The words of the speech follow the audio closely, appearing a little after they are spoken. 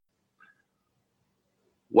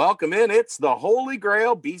Welcome in. It's the Holy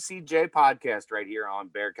Grail BCJ podcast right here on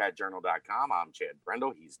BearcatJournal.com. I'm Chad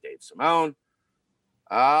Brendel. He's Dave Simone.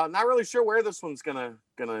 Not really sure where this one's gonna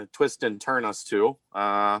twist and turn us to.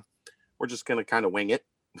 We're just gonna kind of wing it.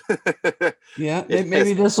 Yeah,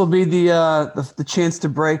 maybe this will be the chance to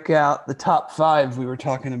break out the top five we were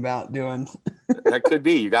talking about doing. That could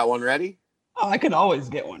be. You got one ready? Oh, I could always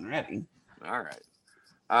get one ready. All right.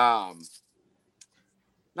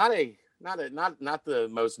 Not the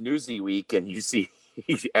most newsy week in UC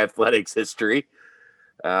athletics history.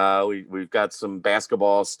 We've got some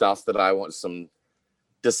basketball stuff some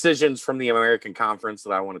decisions from the American Conference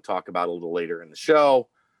that I want to talk about a little later in the show.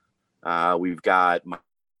 We've got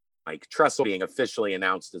Mike Tressel being officially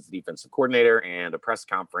announced as the defensive coordinator and a press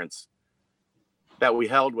conference that we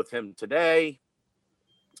held with him today.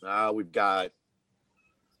 We've got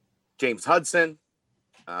James Hudson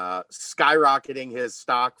skyrocketing his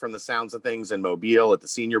stock from the sounds of things in Mobile at the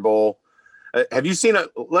Senior Bowl. Have you seen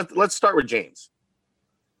let's start with James.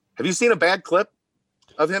 Have you seen a bad clip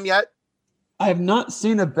of him yet? I have not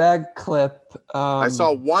seen a bad clip. I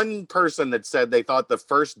saw one person that said they thought the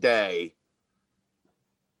first day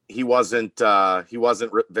he wasn't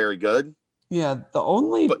very good. Yeah, the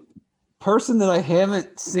only person that I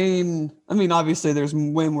haven't seen, I mean, obviously there's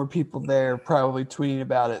way more people there probably tweeting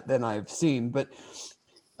about it than I've seen, but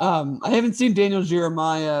I haven't seen Daniel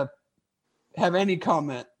Jeremiah have any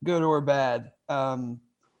comment, good or bad,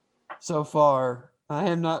 so far. I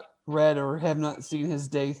have not read or have not seen his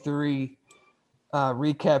day 3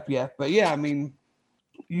 recap yet. But yeah, I mean,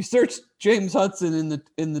 you search James Hudson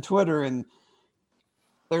in the Twitter, and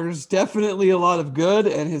there's definitely a lot of good,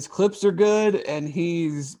 and his clips are good, and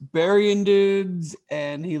he's burying dudes,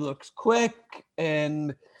 and he looks quick,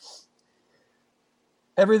 and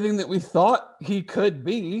everything that we thought he could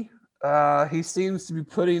be, he seems to be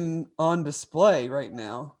putting on display right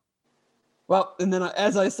now. Well, and then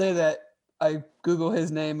as I say that, I Google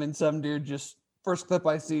his name, and some dude just, first clip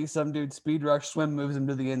I see, some dude speed rush, swim moves him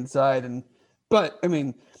to the inside. But, I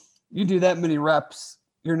mean, you do that many reps,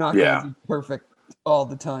 you're not going to be perfect all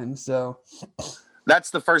the time. So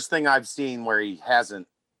that's the first thing I've seen where he hasn't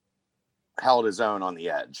held his own on the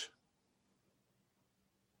edge.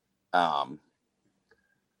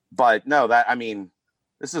 But no,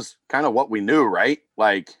 this is kind of what we knew, right?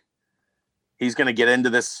 Like, he's going to get into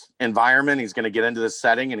this environment, he's going to get into this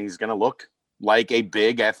setting, and he's going to look like a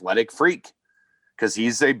big athletic freak, because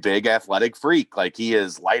he's a big athletic freak. Like, he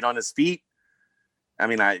is light on his feet. I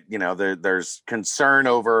mean, there's concern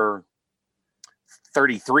over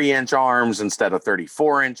 33-inch arms instead of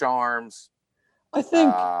 34-inch arms. I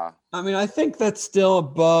think that's still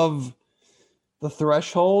above the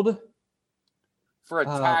threshold. For a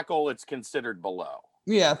tackle, it's considered below.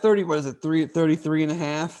 Yeah, 33 and a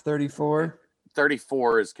half, 34.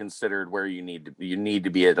 34 is considered where you need to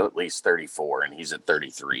be at least 34, and he's at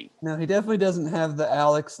 33. No, he definitely doesn't have the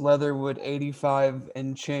Alex Leatherwood 85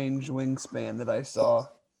 and change wingspan that I saw.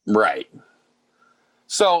 Right.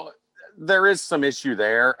 So there is some issue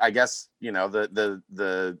there. I guess,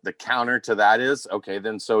 the counter to that is, okay,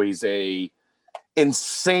 then so he's a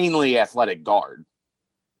insanely athletic guard.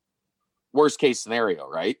 Worst case scenario,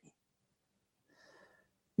 right?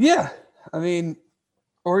 Yeah. I mean,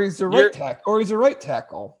 or he's a right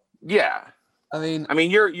tackle. Yeah. I mean,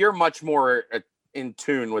 you're much more in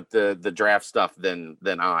tune with the draft stuff than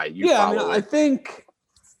I. I think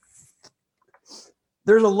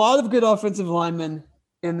there's a lot of good offensive linemen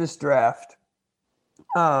in this draft.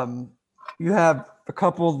 You have a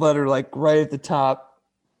couple that are like right at the top: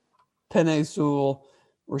 Penei Sewell,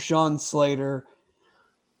 Rashawn Slater.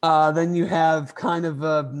 Then you have kind of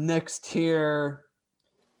a next tier.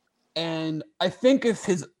 And I think if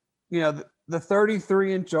his, the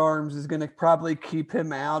 33-inch arms is going to probably keep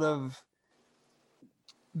him out of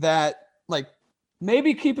that, like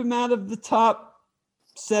maybe keep him out of the top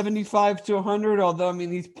 75 to 100. Although, I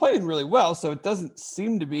mean, he's playing really well, so it doesn't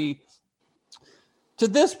seem to be, to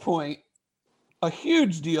this point, a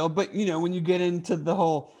huge deal. But, when you get into the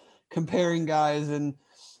whole comparing guys and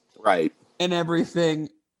everything,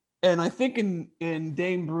 and I think in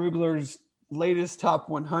Dane Brugler's latest top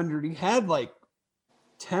 100, he had like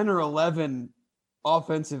 10 or 11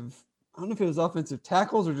 offensive, I don't know if it was offensive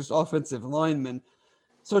tackles or just offensive linemen.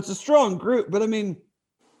 So it's a strong group. But I mean,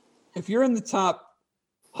 if you're in the top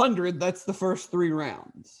 100, that's the first 3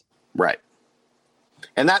 rounds. Right.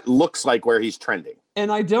 And that looks like where he's trending.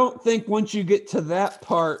 And I don't think once you get to that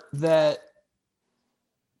part that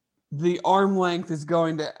the arm length is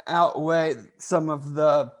going to outweigh some of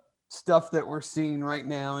the stuff that we're seeing right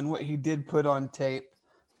now and what he did put on tape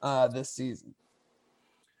this season.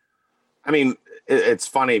 I mean, it's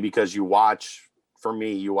funny because you watch some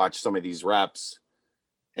of these reps,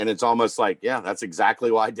 and it's almost like, yeah, that's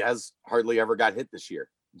exactly why Dez hardly ever got hit this year,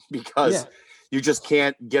 because you just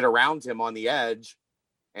can't get around him on the edge,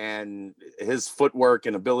 and his footwork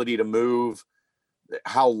and ability to move,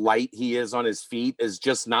 how light he is on his feet, is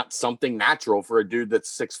just not something natural for a dude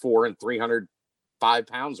that's 6'4" and 305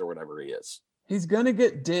 pounds or whatever he is. He's going to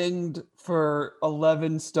get dinged for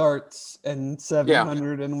 11 starts and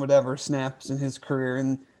 700 and whatever snaps in his career,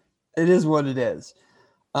 and it is what it is.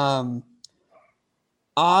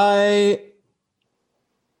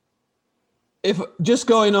 If just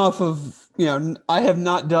going off of, I have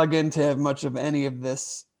not dug into much of any of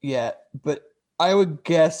this yet, but I would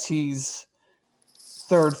guess he's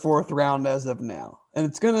third, fourth round as of now. And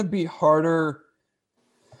it's going to be harder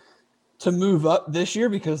to move up this year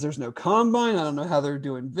because there's no combine. I don't know how they're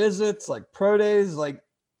doing visits, like pro days. Like,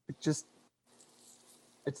 it's just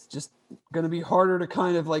going to be harder to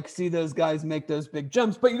kind of like see those guys make those big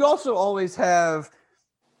jumps. But you also always have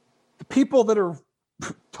the people that are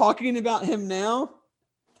talking about him now.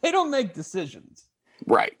 They don't make decisions.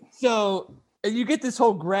 Right. So you get this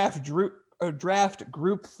whole draft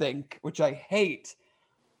group think, which I hate.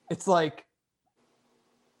 It's like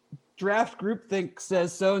draft groupthink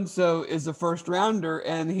says so-and-so is a first rounder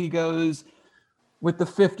and he goes with the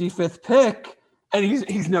 55th pick and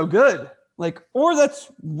he's no good. Like, or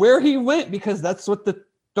that's where he went because that's what the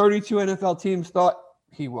 32 NFL teams thought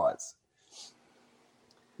he was.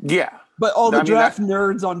 Yeah. But all the draft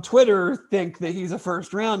nerds on Twitter think that he's a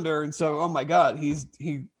first rounder. And so, oh my God, he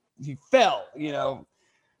fell,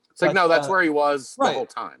 It's like, no, that's where he was the whole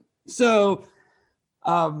time. So,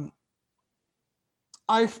 I'm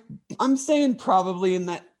saying probably in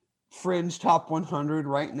that fringe top 100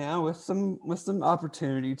 right now with some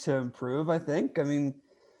opportunity to improve, I think. I mean,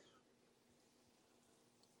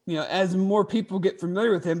 as more people get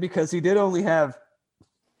familiar with him, because he did only have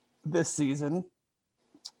this season,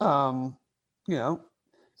 could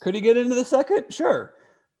he get into the second? Sure.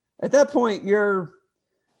 At that point, you're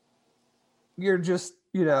just,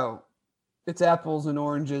 it's apples and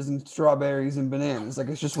oranges and strawberries and bananas. Like,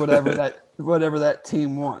 it's just whatever that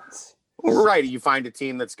team wants. Right. You find a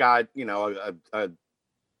team that's got, a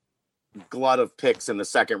glut of picks in the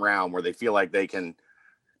second round where they feel like they can,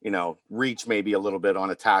 reach maybe a little bit on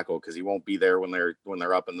a tackle because he won't be there when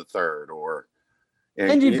they're up in the third.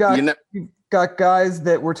 And you've got guys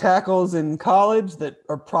that were tackles in college that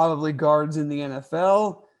are probably guards in the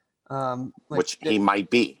NFL. Which he might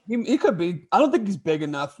be. He could be. I don't think he's big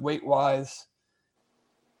enough weight-wise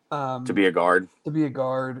to be a guard. Like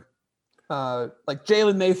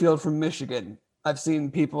Jalen Mayfield from Michigan. I've seen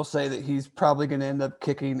people say that he's probably going to end up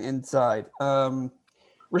kicking inside.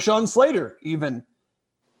 Rashawn Slater, even.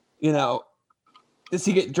 Does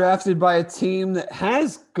he get drafted by a team that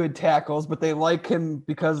has good tackles, but they like him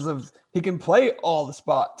because of he can play all the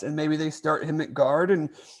spots, and maybe they start him at guard and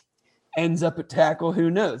ends up at tackle?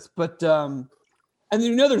 Who knows? But and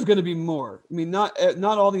there's going to be more. I mean, not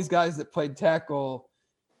all these guys that played tackle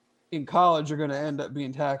in college are going to end up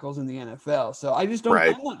being tackles in the NFL. So I just don't.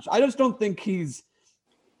 Right. I just don't think he's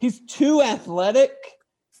too athletic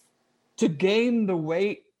to gain the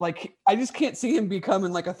weight. Like, I just can't see him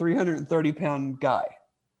becoming like a 330-pound guy.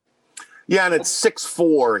 Yeah, and it's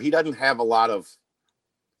 6'4". He doesn't have a lot of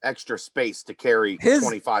extra space to carry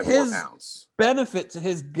 25 more pounds. Benefit to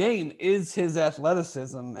his game is his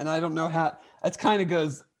athleticism, and I don't know how that kind of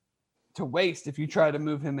goes to waste if you try to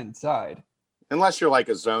move him inside. Unless you're like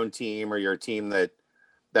a zone team or you're a team that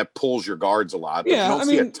pulls your guards a lot. But you don't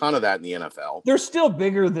see a ton of that in the NFL. They're still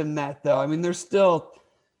bigger than that, though. I mean, they're still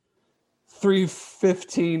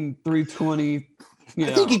 315, 320.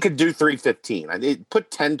 I think he could do 315. Put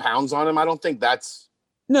 10 pounds on him. I don't think that's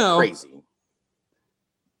crazy.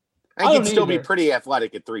 I think he'd still be pretty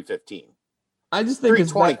athletic at 315. I just think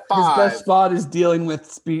his best spot is dealing with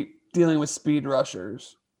speed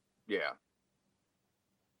rushers. Yeah.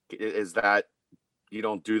 Is that you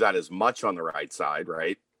don't do that as much on the right side,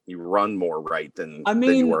 right? You run more right than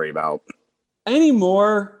you worry about.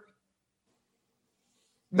 Anymore.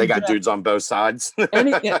 They got dudes on both sides.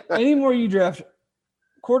 Anymore you draft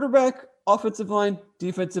quarterback, offensive line,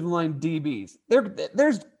 defensive line, DBs.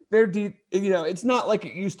 They're deep. It's not like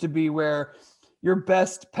it used to be where your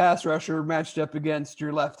best pass rusher matched up against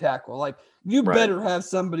your left tackle. Like, you better have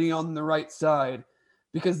somebody on the right side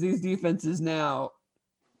because these defenses now,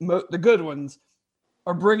 the good ones,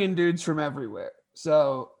 are bringing dudes from everywhere.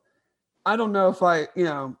 So I don't know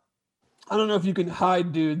if you can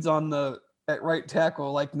hide dudes at right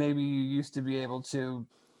tackle like maybe you used to be able to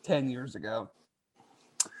 10 years ago.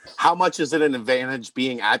 How much is it an advantage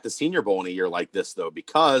being at the Senior Bowl in a year like this, though?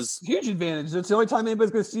 Because huge advantage. It's the only time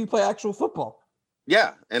anybody's going to see you play actual football.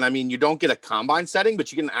 Yeah, and I mean, you don't get a combine setting,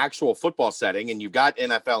 but you get an actual football setting, and you've got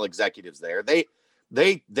NFL executives there.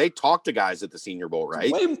 They talk to guys at the Senior Bowl,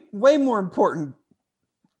 right? Way more important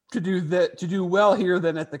to do well here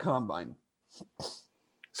than at the combine,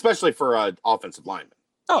 especially for an offensive lineman.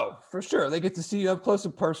 Oh, for sure. They get to see you up close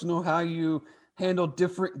and personal, how you handle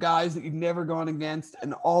different guys that you've never gone against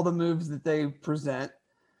and all the moves that they present.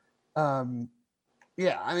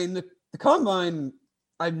 Yeah, I mean, the combine,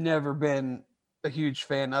 I've never been a huge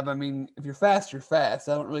fan of. I mean, if you're fast, you're fast.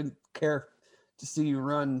 I don't really care to see you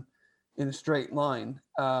run in a straight line.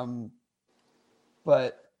 But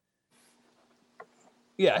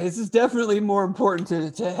yeah, this is definitely more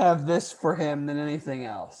important to have this for him than anything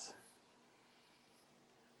else.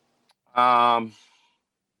 I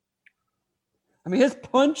mean, his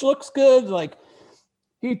punch looks good. Like,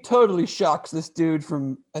 he totally shocks this dude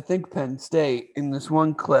from, I think, Penn State in this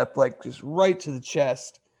one clip, like just right to the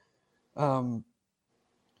chest. You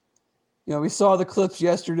know, we saw the clips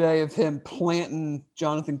yesterday of him planting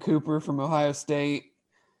Jonathan Cooper from Ohio State.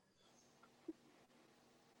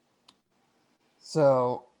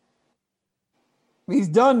 So he's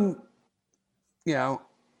done, you know,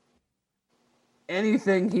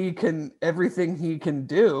 everything he can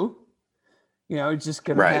do. You know, he's just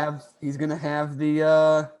gonna have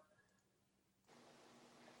the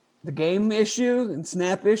game issue and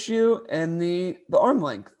snap issue and the arm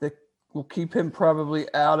length that will keep him probably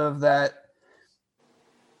out of that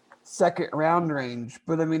second round range.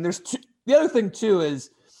 But I mean, the other thing too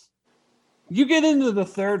is you get into the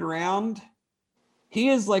third round, he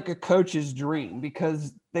is like a coach's dream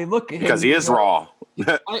because they look at him because he is raw.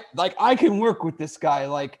 I can work with this guy.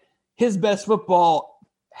 Like, his best football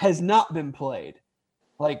has not been played.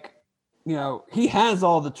 Like, you know, he has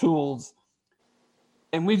all the tools,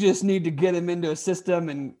 and we just need to get him into a system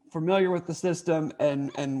and familiar with the system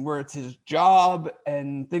and where it's his job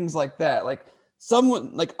and things like that. Like,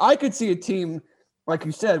 I could see a team, like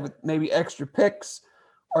you said, with maybe extra picks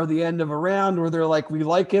or the end of a round where they're like, we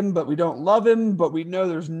like him, but we don't love him, but we know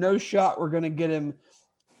there's no shot we're going to get him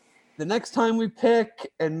the next time we pick,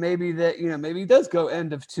 and maybe that, you know, maybe he does go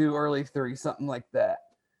end of 2, early 3, something like that.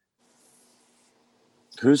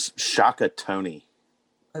 Who's Shaka Toney?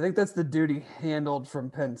 I think that's the dude he handled from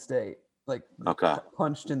Penn State, like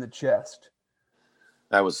punched in the chest.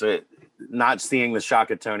 That was it. Not seeing the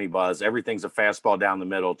Shaka Toney buzz. Everything's a fastball down the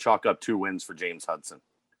middle. Chalk up 2 wins for James Hudson.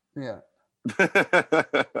 Yeah.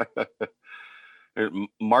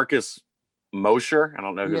 Marcus Mosher, I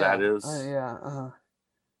don't know who that is.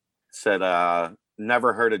 Said,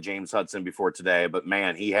 never heard of James Hudson before today, but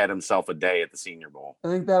man, he had himself a day at the Senior Bowl. I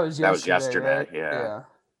think that was yesterday. Right? Yeah.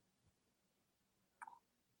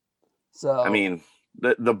 So I mean,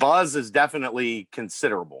 the buzz is definitely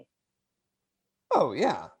considerable. Oh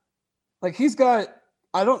yeah, like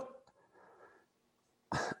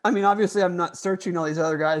obviously I'm not searching all these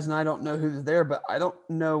other guys, and I don't know who's there, but I don't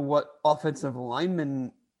know what offensive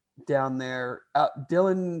lineman down there.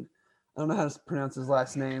 Dylan, I don't know how to pronounce his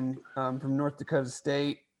last name, from North Dakota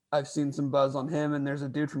State. I've seen some buzz on him, and there's a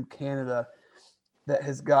dude from Canada that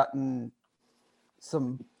has gotten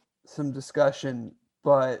some discussion.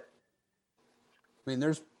 But Matt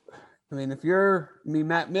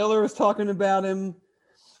Miller is talking about him.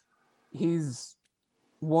 He's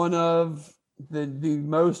one of the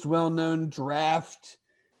most well-known draft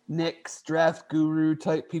guru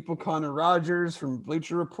type people. Connor Rogers from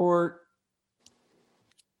Bleacher Report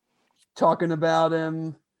talking about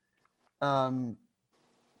him.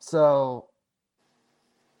 So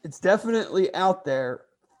it's definitely out there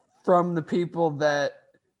from the people that,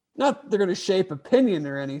 not they're going to shape opinion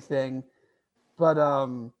or anything, but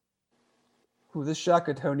this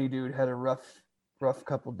Shaka Toney dude had a rough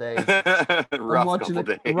couple days. I'm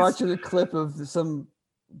watching a clip of some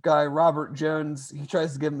guy, Robert Jones. He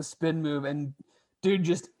tries to give him a spin move, and dude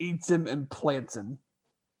just eats him and plants him.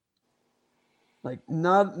 Like,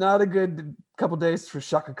 not a good couple days for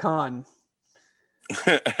Shaka Khan.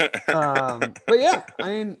 But yeah, I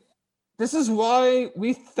mean, this is why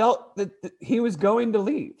we felt that he was going to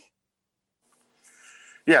leave.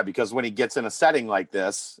 Yeah, because when he gets in a setting like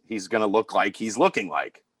this, he's going to look like he's looking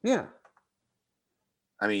like. Yeah.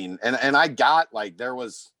 I mean, and I got, like, there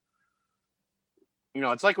was, you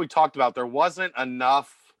know, it's like we talked about, there wasn't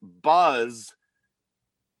enough buzz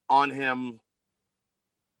on him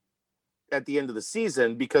at the end of the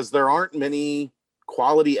season because there aren't many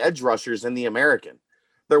quality edge rushers in the American.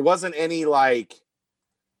 There wasn't any, like,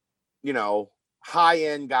 you know,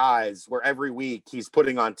 high-end guys where every week he's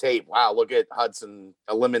putting on tape, wow, look at Hudson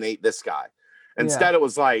eliminate this guy. Instead, it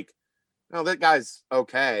was like, no, that guy's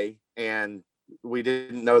okay, and we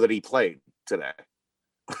didn't know that he played today.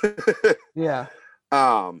 Yeah.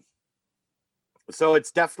 So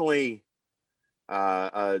it's definitely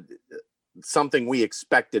something we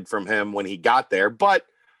expected from him when he got there, but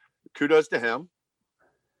kudos to him.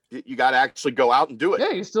 You got to actually go out and do it.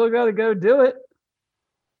 Yeah, you still got to go do it.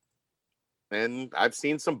 And I've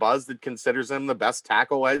seen some buzz that considers him the best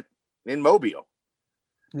tackle in Mobile.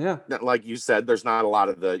 Yeah. Like you said, there's not a lot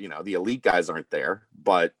of the elite guys aren't there,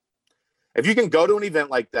 but if you can go to an event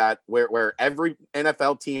like that where every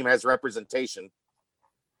NFL team has representation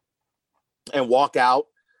and walk out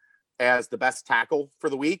as the best tackle for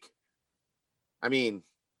the week, I mean,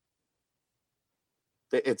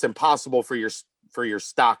 it's impossible for your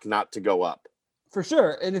stock not to go up. For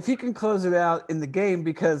sure. And if he can close it out in the game,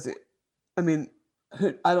 because I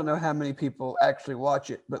don't know how many people actually watch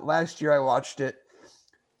it, but last year I watched it.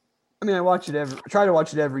 I try to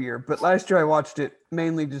watch it every year, but last year I watched it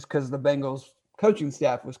mainly just because the Bengals coaching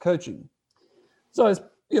staff was coaching. So I was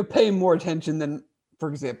paying more attention than, for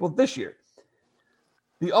example, this year.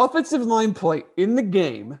 The offensive line play in the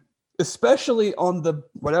game, especially on the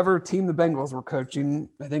whatever team the Bengals were coaching,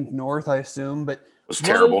 I think North, I assume, but was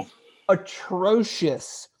terrible.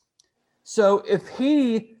 Atrocious. So if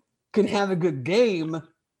he can have a good game,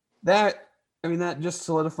 that just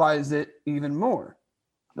solidifies it even more.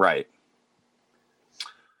 Right.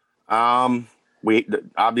 We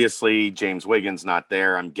obviously James Wiggins not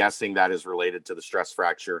there. I'm guessing that is related to the stress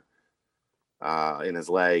fracture in his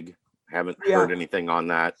leg. Haven't heard anything on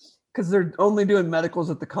that. Because they're only doing medicals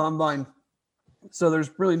at the combine, so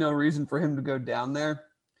there's really no reason for him to go down there.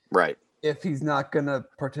 Right. If he's not going to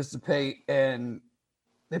participate, and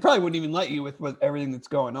they probably wouldn't even let you with everything that's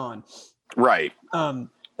going on. Right. And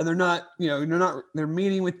they're not, they're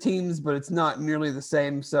meeting with teams, but it's not nearly the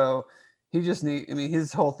same. So he just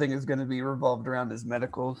his whole thing is going to be revolved around his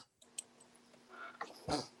medicals.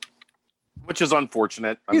 Which is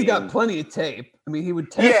unfortunate. He's got plenty of tape. He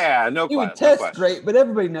would test. Yeah, he would test great, but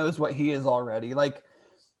everybody knows what he is already. Like,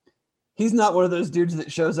 he's not one of those dudes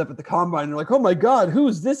that shows up at the combine and they're like, oh my God, who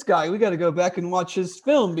is this guy? We got to go back and watch his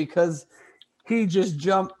film because he just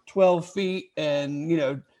jumped 12 feet and,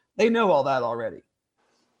 they know all that already.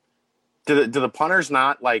 Do the punters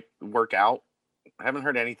not work out? I haven't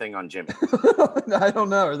heard anything on Jimmy. I don't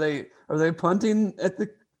know. Are they punting at the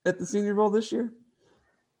Senior Bowl this year?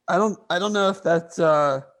 I don't know if that's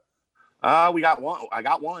we got one. I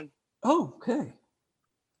got one. Oh, okay.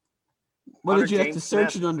 What did you have to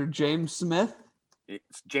search it under? James Smith?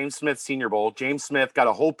 It's James Smith Senior Bowl. James Smith got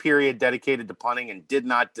a whole period dedicated to punting and did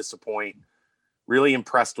not disappoint. Really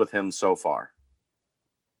impressed with him so far.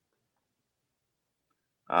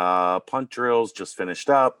 Punt drills just finished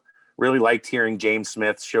up. Really liked hearing James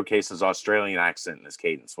Smith showcase his Australian accent and his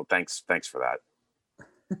cadence. Well, thanks for that.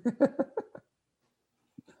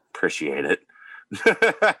 Appreciate it.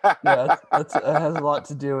 Yeah, that has a lot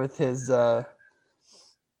to do with his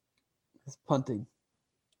punting.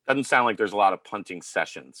 Doesn't sound like there's a lot of punting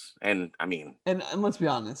sessions. And let's be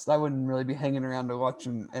honest, I wouldn't really be hanging around to watch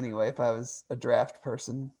him anyway if I was a draft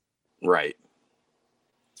person. Right.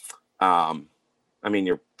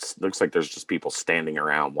 Looks like there's just people standing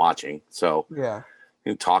around watching. So yeah,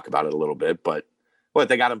 you can talk about it a little bit. But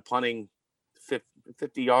they got him punting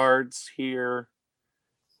 50 yards here.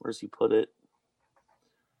 Where's he put it?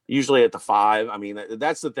 Usually at the 5.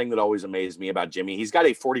 That's the thing that always amazed me about Jimmy. He's got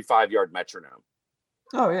a 45-yard metronome.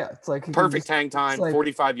 Oh, yeah. It's like perfect hang time,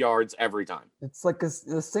 45 yards every time. It's like a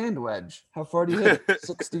sand wedge. How far do you hit it?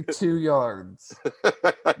 62 yards.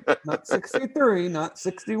 Not 63, not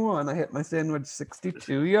 61. I hit my sand wedge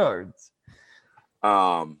 62 yards.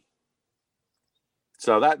 So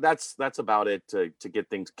that's about it to get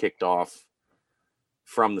things kicked off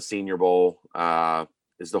from the Senior Bowl.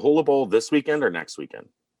 Is the Hula Bowl this weekend or next weekend?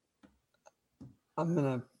 I'm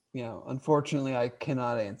going to, unfortunately, I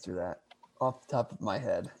cannot answer that off the top of my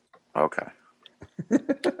head. Okay.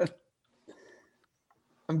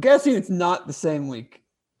 I'm guessing it's not the same week.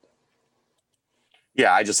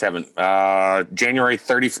 Yeah, I just haven't. January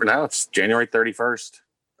 30th. No, it's January 31st.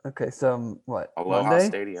 Okay, so what? Aloha Monday?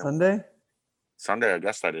 Stadium. Sunday, I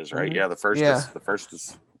guess that is right. Mm-hmm. Yeah, the first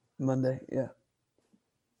is Monday. Yeah.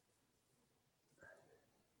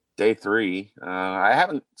 Day 3. I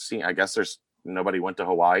haven't seen. I guess there's nobody went to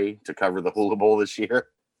Hawaii to cover the Hula Bowl this year.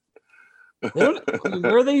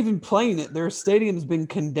 Where are they even playing it? Their stadium's been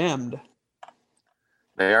condemned.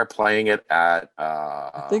 They are playing it at.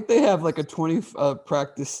 I think they have like a 20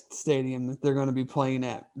 practice stadium that they're going to be playing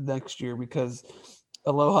at next year because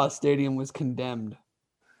Aloha Stadium was condemned.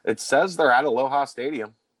 It says they're at Aloha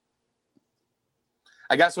Stadium.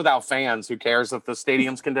 I guess without fans, who cares if the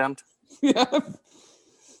stadium's condemned? Yeah. If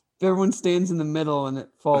everyone stands in the middle and it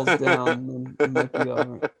falls down, then it might be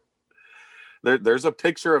all right. There's a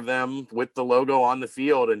picture of them with the logo on the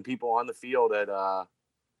field and people on the field at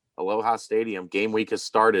Aloha Stadium. Game week has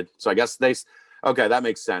started. So I guess okay, that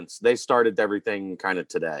makes sense. They started everything kind of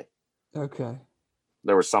today. Okay.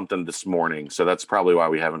 There was something this morning, so that's probably why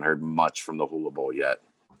we haven't heard much from the Hula Bowl yet.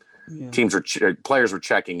 Yeah. Players were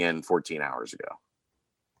checking in 14 hours ago.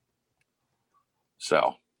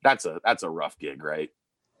 So that's a rough gig, right?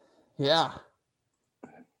 Yeah.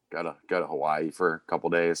 Gotta go to Hawaii for a couple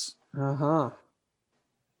days. Uh-huh.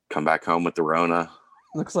 Come back home with the Rona.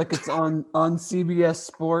 Looks like it's on CBS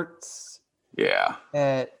Sports. Yeah.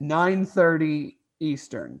 At 9:30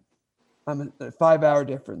 Eastern. I'm a 5-hour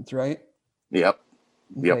difference, right? Yep.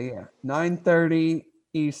 Okay, yeah. 9:30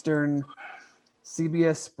 Eastern,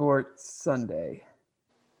 CBS Sports Sunday.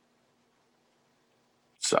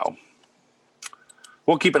 So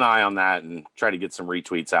we'll keep an eye on that and try to get some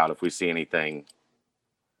retweets out if we see anything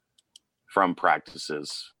from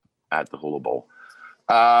practices at the Hula Bowl.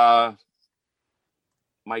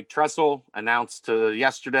 Mike Tressel announced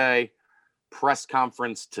yesterday, press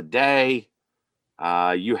conference today.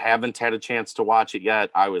 You haven't had a chance to watch it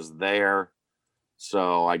yet. I was there.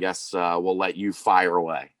 So I guess we'll let you fire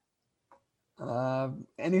away.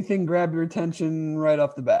 Anything grab your attention right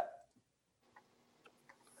off the bat?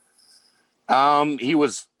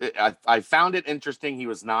 I found it interesting. He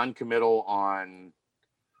was non-committal on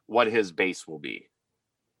what his base will be,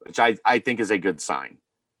 which I think is a good sign.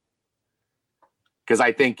 Because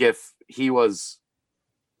I think if he was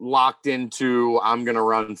locked into, I'm going to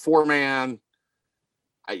run 4-man,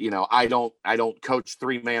 I don't coach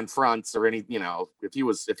 3-man fronts or any, if he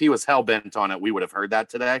was hell bent on it, we would have heard that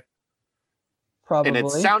today. Probably. And it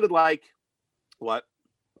sounded like what?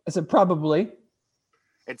 I said probably.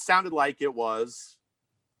 It sounded like it was,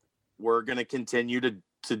 we're going to continue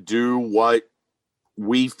to do what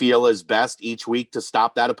we feel is best each week to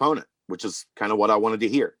stop that opponent, which is kind of what I wanted to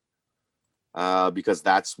hear. Because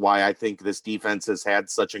that's why I think this defense has had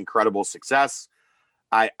such incredible success.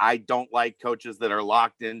 I don't like coaches that are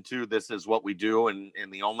locked into this is what we do and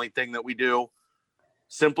the only thing that we do,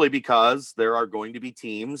 simply because there are going to be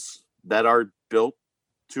teams that are built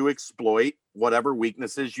to exploit whatever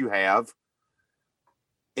weaknesses you have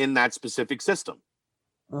in that specific system.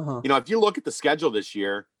 Uh-huh. If you look at the schedule this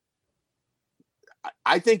year,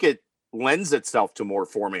 I think it lends itself to more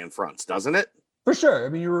 4-man fronts, doesn't it? For sure. I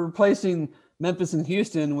mean, you're replacing Memphis and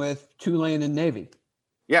Houston with Tulane and Navy.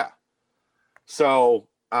 Yeah. So,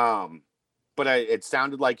 but it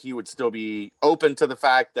sounded like he would still be open to the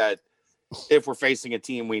fact that if we're facing a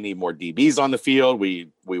team, we need more DBs on the field.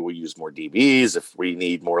 We will use more DBs. If we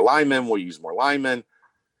need more linemen, we'll use more linemen.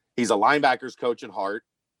 He's a linebackers coach at heart.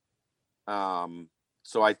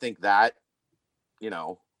 So I think that,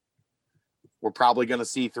 we're probably going to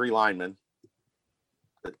see 3 linemen.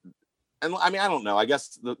 And I mean, I don't know. I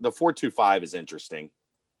guess the 4-2-5 is interesting.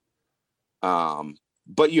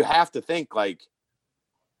 But you have to think like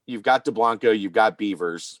you've got DeBlanco, you've got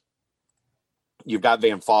Beavers, you've got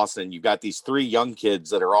Van Fossen, you've got these 3 young kids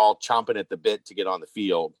that are all chomping at the bit to get on the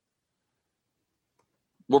field.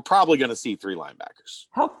 We're probably going to see 3 linebackers.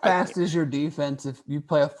 How fast is your defense if you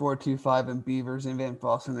play a 4-2-5 and Beavers and Van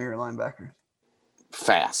Fossen are your linebackers?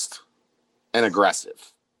 Fast and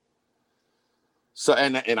aggressive. So,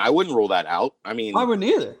 and I wouldn't rule that out. I mean, I wouldn't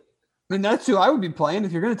either. I mean, that's who I would be playing.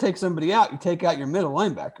 If you're going to take somebody out, you take out your middle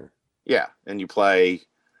linebacker. Yeah, and you play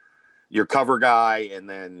your cover guy and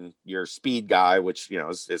then your speed guy, which,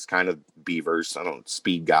 is kind of Beavers. I don't know,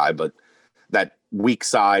 speed guy, but that weak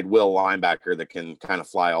side will linebacker that can kind of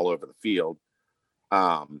fly all over the field.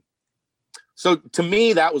 So to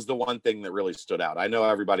me, that was the one thing that really stood out. I know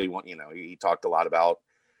everybody he talked a lot about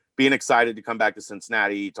being excited to come back to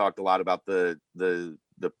Cincinnati. He talked a lot about the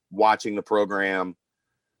watching the program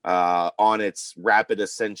on its rapid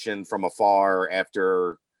ascension from afar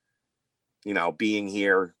after, being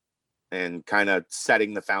here and kind of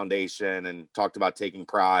setting the foundation, and talked about taking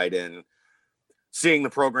pride in seeing the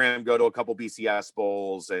program go to a couple BCS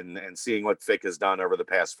bowls and seeing what Fick has done over the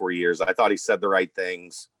past 4 years. I thought he said the right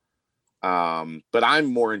things. But I'm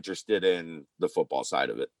more interested in the football side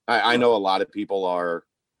of it. I know a lot of people are,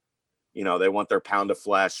 they want their pound of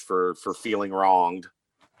flesh for feeling wronged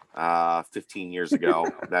 15 years ago.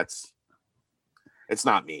 It's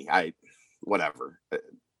not me. Whatever.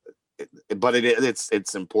 but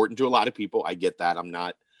it's important to a lot of people. I get that. I'm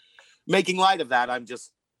not making light of that. I'm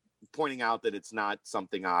just pointing out that it's not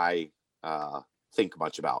something I think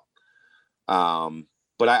much about.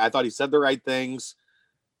 But I thought he said the right things.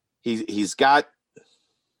 He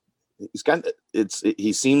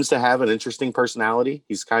seems to have an interesting personality.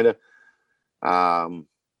 He's kind of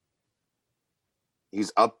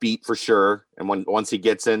he's upbeat for sure. And once he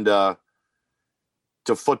gets into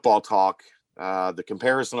football talk, the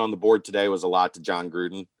comparison on the board today was a lot to John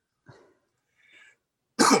Gruden.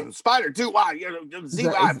 Spider 2 wide, Z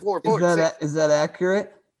wide 4 4. Is that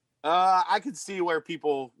accurate? I could see where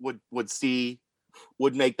people would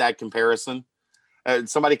make that comparison.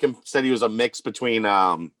 Somebody said he was a mix between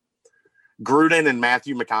Gruden and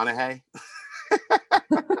Matthew McConaughey, which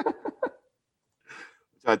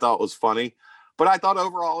I thought was funny. But I thought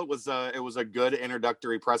overall it was a good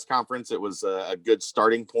introductory press conference. It was a good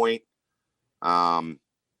starting point. I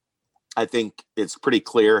think it's pretty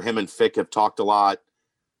clear him and Fick have talked a lot,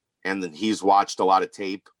 and then he's watched a lot of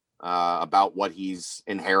tape about what he's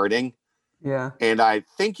inheriting. Yeah. And I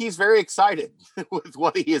think he's very excited with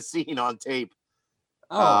what he has seen on tape.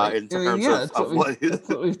 That's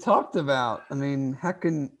what we've talked about. I mean, that's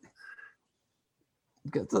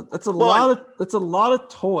a lot of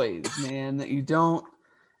toys, man, that you don't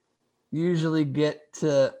usually get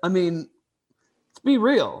to. I mean, let's be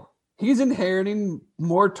real. He's inheriting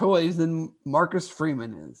more toys than Marcus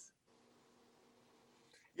Freeman is.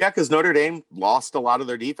 Yeah, because Notre Dame lost a lot of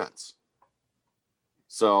their defense.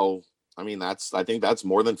 So, I mean, I think that's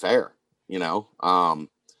more than fair, you know.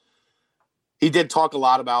 He did talk a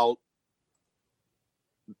lot about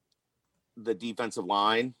the defensive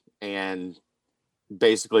line and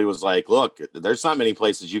basically was like, look, there's not many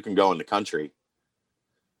places you can go in the country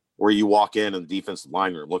where you walk in and the defensive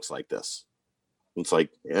line room looks like this. It's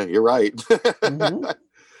like, yeah, you're right. Mm-hmm.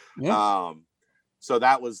 Yeah. So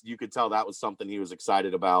you could tell that was something he was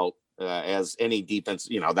excited about, as any defense,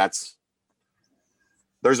 you know,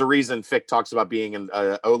 there's a reason Fick talks about being an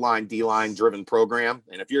O-line, D-line driven program.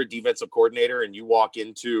 And if you're a defensive coordinator and you walk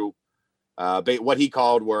into what he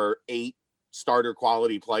called were 8 starter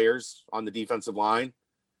quality players on the defensive line,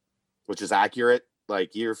 which is accurate,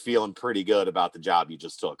 like you're feeling pretty good about the job you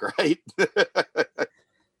just took, right?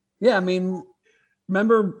 Yeah, I mean,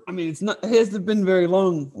 it hasn't been very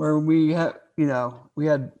long where we had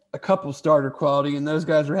a couple starter quality and those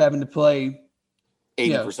guys were having to play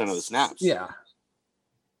 80% of the snaps. Yeah.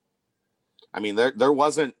 I mean, there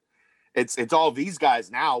wasn't. It's all these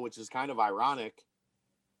guys now, which is kind of ironic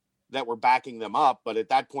that we're backing them up. But at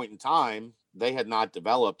that point in time, they had not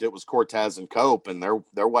developed. It was Cortez and Cope, and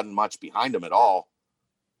there wasn't much behind them at all.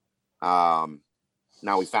 Now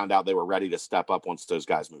we found out they were ready to step up once those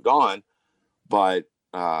guys moved on. But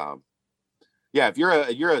yeah, if you're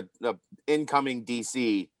a incoming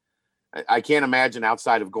DC, I can't imagine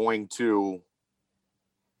outside of going to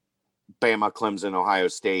Bama, Clemson, Ohio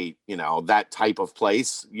State, you know, that type of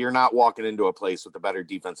place, you're not walking into a place with a better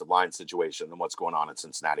defensive line situation than what's going on in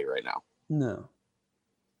Cincinnati right now. No.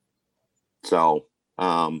 So,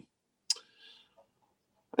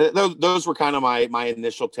 those were kind of my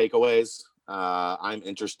initial takeaways. I'm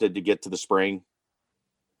interested to get to the spring,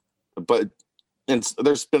 but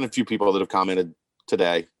there's been a few people that have commented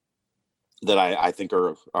today that I think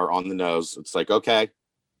are on the nose. It's like, okay,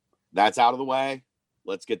 that's out of the way.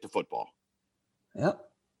 Let's get to football. Yep.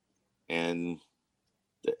 And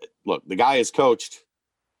look, the guy has coached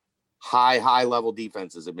high level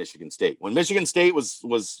defenses at Michigan State. When Michigan State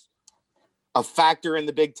was a factor in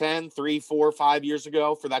the Big Ten 3, 4, 5 years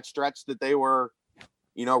ago for that stretch that they were,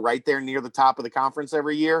 you know, right there near the top of the conference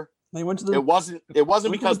every year. They went to it wasn't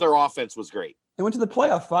because their offense was great. They went to the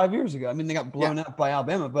playoff 5 years ago. I mean, they got blown out by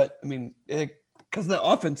Alabama, but I mean, because the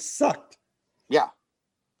offense sucked. Yeah.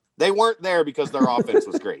 They weren't there because their offense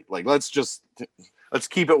was great. Like, let's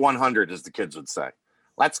keep it 100, as the kids would say.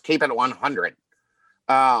 Let's keep it 100.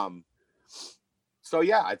 So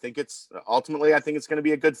yeah, I think it's going to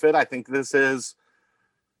be a good fit. I think this is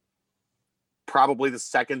probably the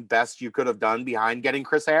second best you could have done behind getting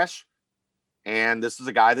Chris Ash. And this is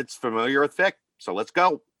a guy that's familiar with Fick. So let's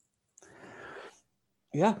go.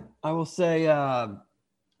 Yeah, I will say an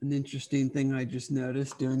interesting thing I just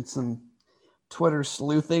noticed doing some Twitter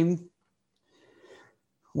sleuthing.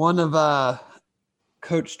 One of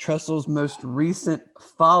Coach Tressel's most recent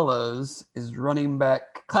follows is running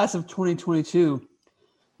back, class of 2022,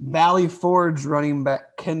 Valley Forge running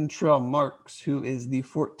back Kentrell Marks, who is the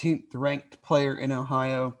 14th ranked player in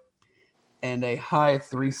Ohio and a high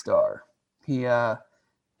 3-star. He has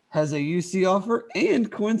a UC offer and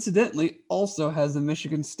coincidentally also has a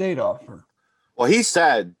Michigan State offer. Well, he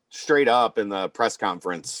said straight up in the press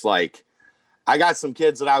conference, like, I got some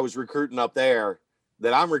kids that I was recruiting up there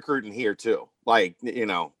that I'm recruiting here too. Like,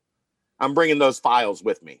 I'm bringing those files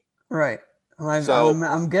with me. Right. So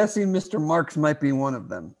I'm guessing Mr. Marks might be one of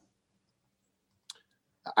them.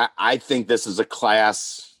 I think this is a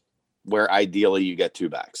class where ideally you get two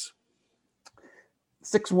backs.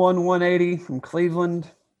 6'1", 180 from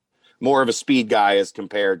Cleveland. More of a speed guy as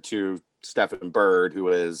compared to Stephen Bird, who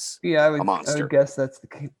is a monster. I would guess that's the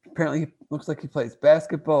case. Apparently, he looks like he plays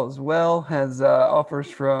basketball as well. Has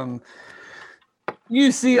offers from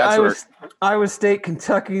UC, Iowa State,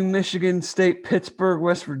 Kentucky, Michigan State, Pittsburgh,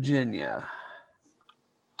 West Virginia.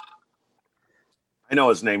 I know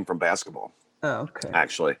his name from basketball. Oh, okay.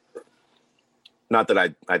 Actually, not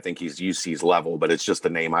that I think he's UC's level, but it's just a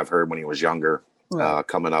name I've heard when he was younger,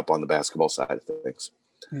 coming up on the basketball side of things.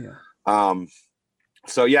 Yeah.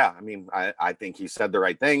 So yeah, I mean, I think he said the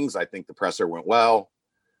right things. I think the presser went well.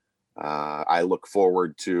 I look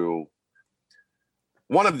forward to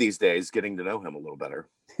one of these days getting to know him a little better.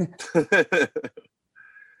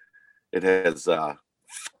 It has that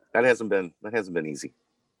hasn't been easy.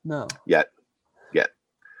 No. Yet.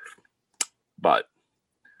 But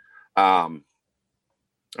where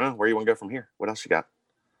you want to go from here? What else you got?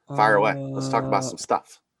 Fire away. Let's talk about some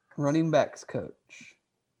stuff. Running backs coach.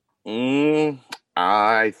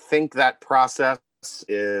 I think that process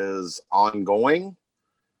is ongoing.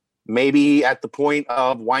 Maybe at the point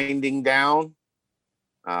of winding down.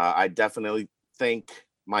 I definitely think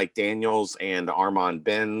Mike Daniels and Armand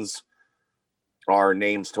Benz are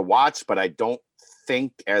names to watch, but I don't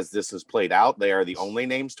think as this is played out, they are the only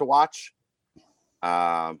names to watch.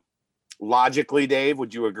 Logically, Dave,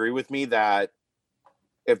 would you agree with me that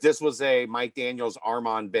if this was a Mike Daniels,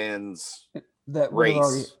 Armand Benz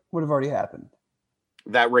race, would have already happened?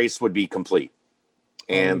 That race would be complete,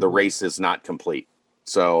 and the race is not complete.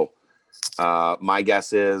 So my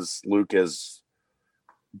guess is Luke is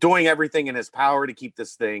doing everything in his power to keep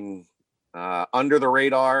this thing under the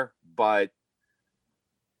radar, but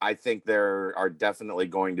I think there are definitely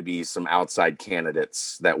going to be some outside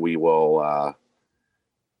candidates that we will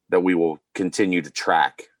continue to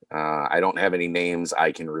track. I don't have any names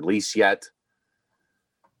I can release yet.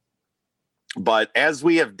 But as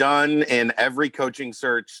we have done in every coaching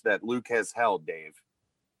search that Luke has held, Dave,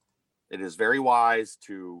 it is very wise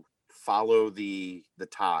to follow the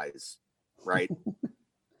ties, right? You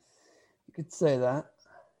could say that.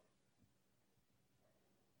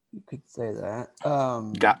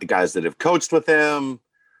 Guys that have coached with him,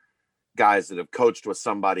 guys that have coached with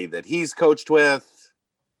somebody that he's coached with,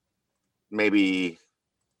 maybe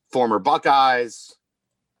former Buckeyes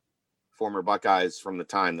from the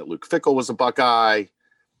time that Luke Fickell was a Buckeye.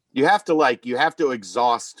 You have to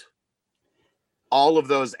exhaust all of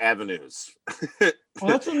those avenues.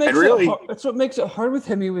 Well, that's what makes it hard with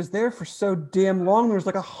him. He was there for so damn long. There's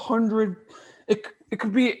like 100. It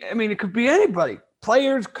could be anybody.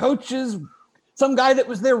 Players, coaches, some guy that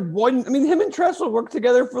was there him and Tressel worked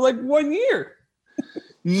together for like 1 year.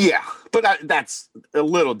 Yeah, but that's a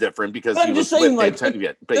little different because I'm just saying, like, could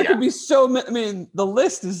be so. The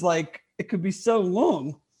list is like it could be so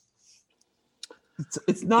long.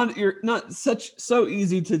 It's not so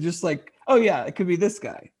easy to just like, oh yeah, it could be this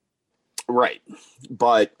guy. Right,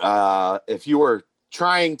 but if you were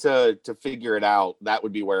trying to figure it out, that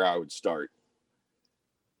would be where I would start.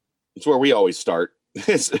 It's where we always start.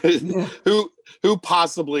 Yeah. Who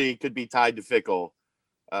possibly could be tied to Fickell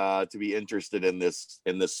to be interested in this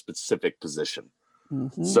specific position.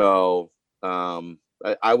 Mm-hmm. So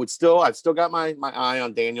I've still got my eye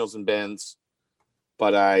on Daniels and Benz,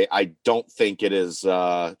 but I don't think it is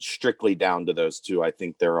strictly down to those two. I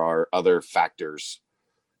think there are other factors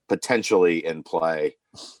potentially in play.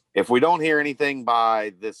 If we don't hear anything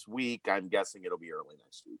by this week, I'm guessing it'll be early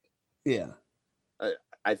next week. Yeah.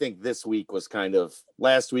 I think this week was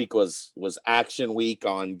last week was action week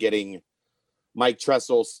on getting Mike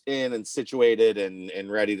Tressel in and situated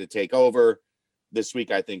and ready to take over. This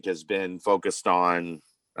week, I think, has been focused on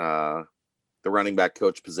the running back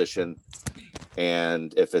coach position.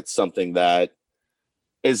 And if it's something that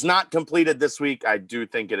is not completed this week, I do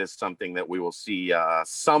think it is something that we will see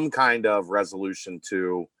some kind of resolution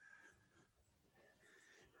to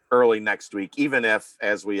early next week, even if,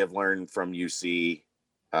 as we have learned from UC,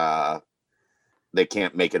 they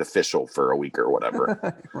can't make it official for a week or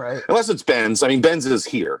whatever. Right. Unless it's Benz. I mean, Benz is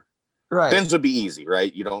here. Right. Benz would be easy,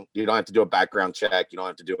 right? You don't have to do a background check. You don't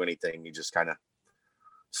have to do anything. You just kind of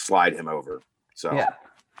slide him over. So yeah,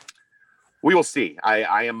 we will see.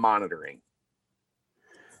 I am monitoring.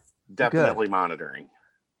 Definitely monitoring.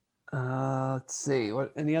 Let's see.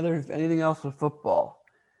 Anything else with football?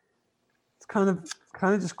 kind of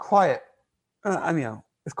just quiet. I mean,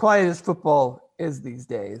 as quiet as football is these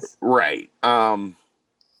days. Right.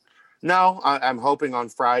 No, I'm hoping on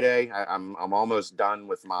Friday. I'm almost done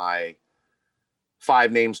with my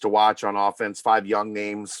 5 names to watch on offense, 5 young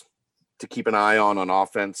names to keep an eye on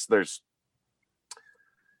offense.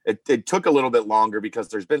 It took a little bit longer because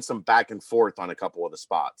there's been some back and forth on a couple of the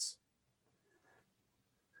spots.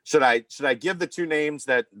 Should I give the 2 names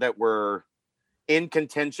that were in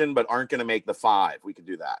contention but aren't going to make the 5? We could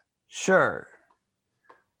do that. Sure.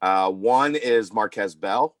 One is Marquez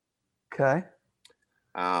Bell. Okay.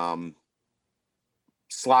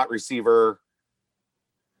 Slot receiver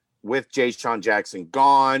with Ja'Shawn Jackson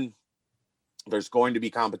gone. There's going to be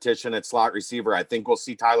competition at slot receiver. I think we'll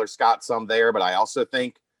see Tyler Scott some there, but I also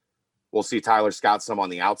think we'll see Tyler Scott some on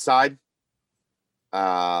the outside.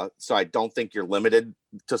 So I don't think you're limited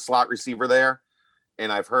to slot receiver there.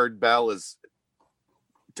 And I've heard Bell has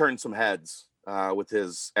turned some heads with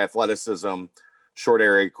his athleticism, short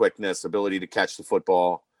area quickness, ability to catch the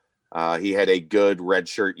football. He had a good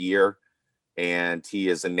redshirt year, and he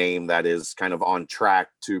is a name that is kind of on track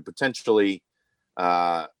to potentially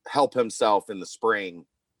help himself in the spring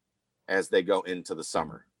as they go into the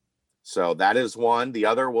summer. So that is one. The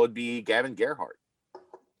other would be Gavin Gerhardt,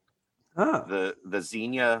 the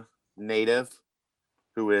Xenia native,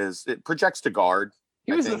 who it projects to guard.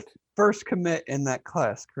 He was the first commit in that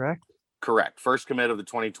class, correct? Correct. First commit of the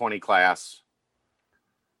 2020 class.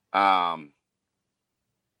 And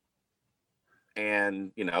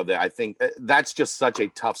I think that's just such a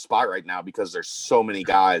tough spot right now because there's so many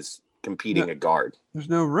guys competing at guard. There's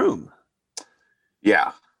no room.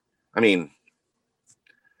 Yeah. I mean,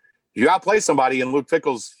 if you outplay somebody in Luke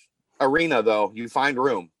Fickell's arena, though, you find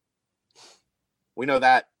room. We know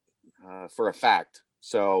that for a fact.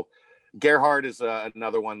 So Gerhardt is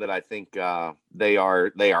another one that I think they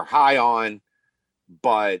are high on,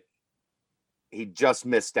 but he just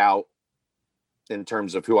missed out in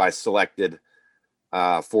terms of who I selected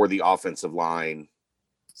for the offensive line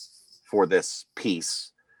for this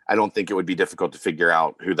piece. I don't think it would be difficult to figure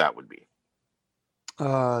out who that would be.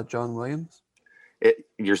 John Williams. If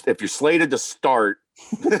you're slated to start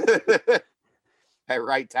at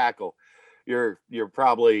right tackle, you're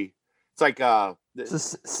probably, it's like it's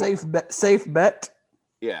a safe bet.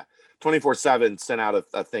 Yeah. 24/7 sent out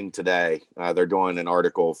a thing today. They're doing an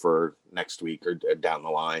article for next week or down the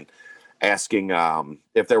line asking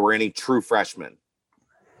if there were any true freshmen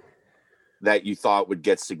that you thought would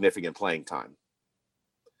get significant playing time.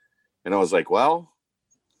 And I was like, well,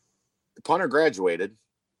 the punter graduated.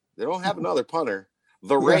 They don't have another punter.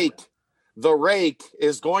 The rake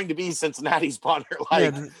is going to be Cincinnati's punter.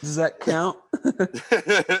 Does that count?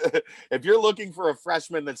 If you're looking for a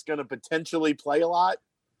freshman that's going to potentially play a lot,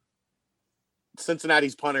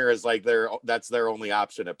 Cincinnati's punter is that's their only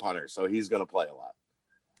option at punter. So he's going to play a lot.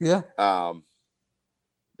 Yeah.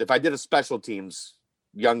 If I did a special teams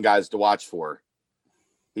young guys to watch for,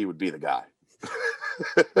 he would be the guy.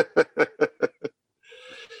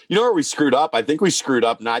 You know where we screwed up? I think we screwed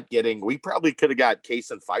up we probably could have got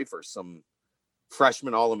Case and Pfeiffer some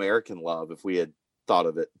freshman All-American love if we had thought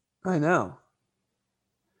of it. I know.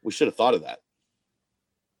 We should have thought of that.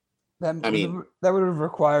 That would have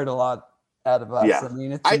required a lot out of us. Yeah. I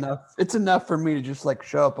mean, it's enough for me to just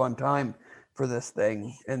show up on time for this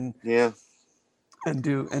thing and do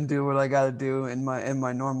what I got to do in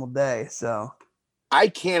my normal day. So I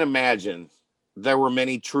can't imagine there were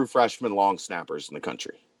many true freshman long snappers in the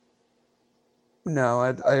country. No,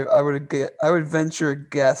 I would venture a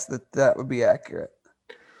guess that would be accurate.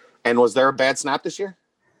 And was there a bad snap this year?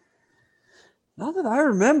 Not that I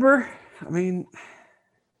remember. I mean,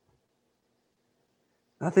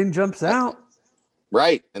 nothing jumps out.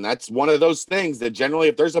 Right, and that's one of those things that generally,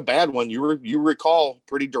 if there's a bad one, you recall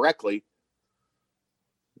pretty directly.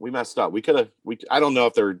 We messed up. I don't know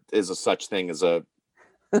if there is a such thing as a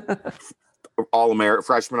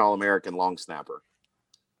freshman All-American long snapper.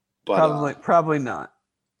 But probably not.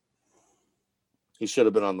 He should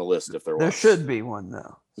have been on the list if there was. There should be one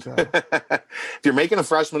though. So. If you're making a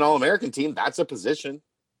freshman All-American team, that's a position.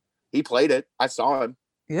 He played it. I saw him.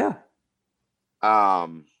 Yeah.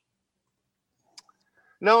 No,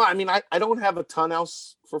 I mean I don't have a ton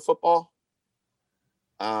else for football.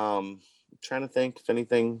 I'm trying to think if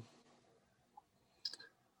anything.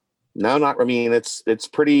 No, not. I mean, it's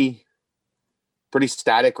pretty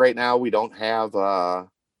static right now. We don't have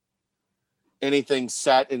anything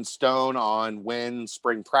set in stone on when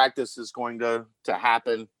spring practice is going to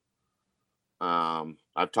happen.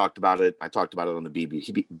 I've talked about it. I talked about it on the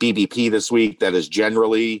BBP this week. That is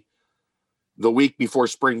generally the week before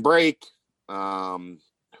spring break.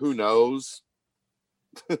 who knows?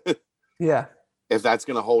 Yeah. If that's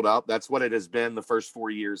going to hold up. That's what it has been the first 4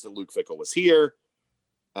 years that Luke Fickell was here.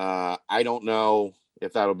 I don't know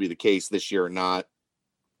if that'll be the case this year or not.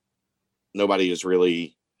 Nobody is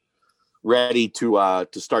really ready to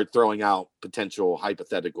start throwing out potential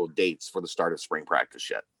hypothetical dates for the start of spring practice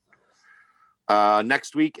yet.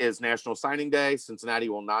 Next week is National Signing Day. Cincinnati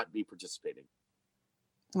will not be participating.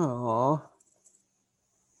 Aw.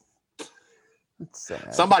 That's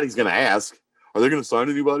sad. Somebody's going to ask, are they going to sign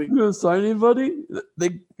anybody? You gonna sign anybody?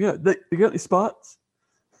 They got any spots?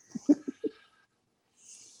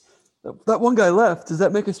 That one guy left. Does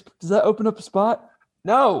that open up a spot?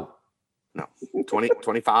 No.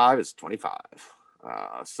 25 is 25.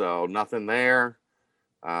 So nothing there.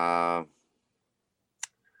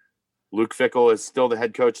 Luke Fickell is still the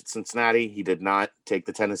head coach at Cincinnati. He did not take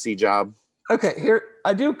the Tennessee job. Okay, here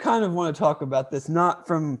I do kind of want to talk about this, not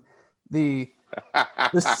from the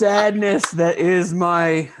sadness that is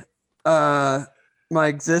my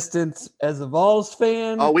existence as a Vols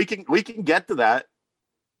fan. Oh, we can get to that.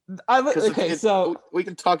 So we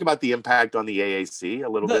can talk about the impact on the AAC a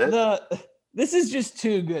little bit. This is just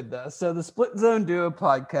too good, though. So the Split Zone Duo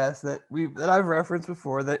podcast that I've referenced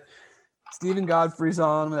before, that Stephen Godfrey's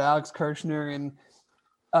on with Alex Kirchner and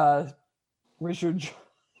Richard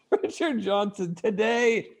Johnson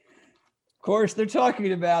today. Of course, they're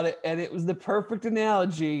talking about it, and it was the perfect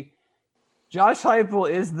analogy. Josh Heupel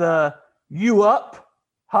is the you up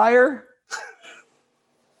hire.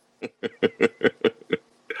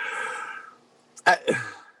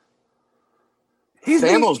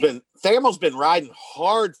 Thamel's been riding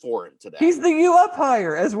hard for him today. He's the you up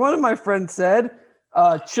hire, as one of my friends said.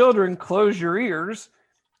 Children, close your ears.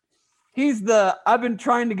 He's the I've been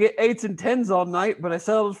trying to get 8s and 10s all night, but I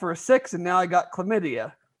settled for a 6, and now I got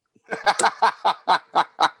chlamydia.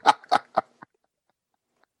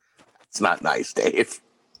 It's not nice, Dave.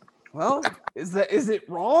 Well, is it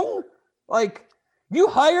wrong? Like, you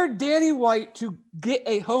hired Danny White to get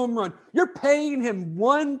a home run. You're paying him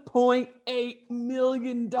 $1.8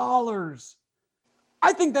 million.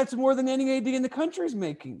 I think that's more than any AD in the country is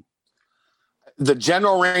making. The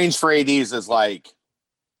general range for ADs is like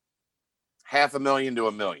 $500,000 to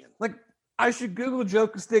 $1 million. Like, I should Google Joe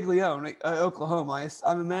Castiglione, Oklahoma.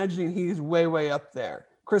 I'm imagining he's way, way up there.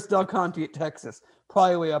 Chris Del Conte at Texas,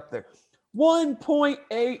 probably way up there.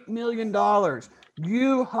 $1.8 million.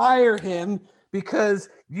 You hire him because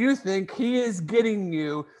you think he is getting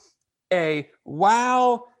you a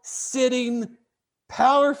sitting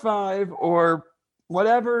Power 5 or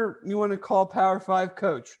whatever you want to call Power 5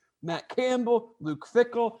 coach. Matt Campbell, Luke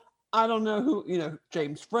Fickell, I don't know who,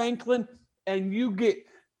 James Franklin, and you get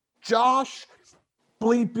Josh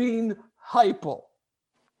bleeping Heupel.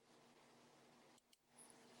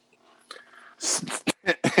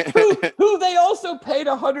 who they also paid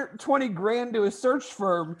 $120,000 to a search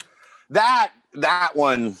firm. That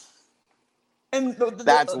one. And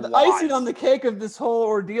the icing on the cake of this whole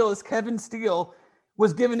ordeal is Kevin Steele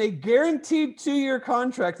was given a guaranteed 2-year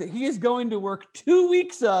contract that he is going to work 2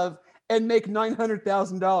 weeks of and make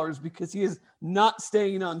 $900,000 because he is not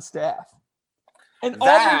staying on staff. And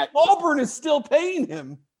Auburn is still paying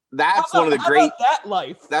him. That's one of the great that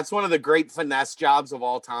life. That's one of the great finesse jobs of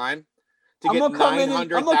all time. I'm gonna come in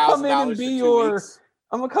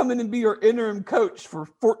and be your interim coach for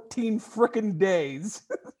 14 frickin' days.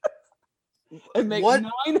 And make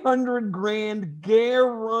 $900,000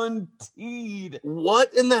 guaranteed.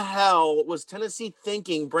 What in the hell was Tennessee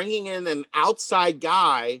thinking, bringing in an outside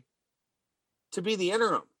guy to be the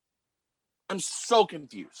interim? I'm so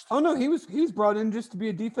confused. Oh no, he was brought in just to be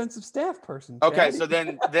a defensive staff person. Okay, so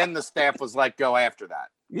then the staff was let go after that.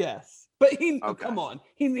 Yes, but come on,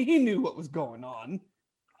 he knew what was going on.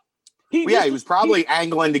 He was probably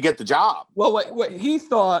angling to get the job. Well, what he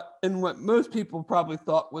thought, and what most people probably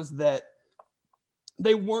thought, was that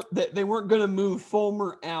they weren't going to move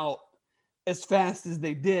Fulmer out as fast as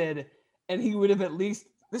they did, and he would have at least.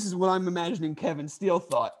 This is what I'm imagining Kevin Steele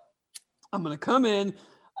thought. I'm going to come in.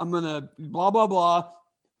 I'm going to blah, blah, blah.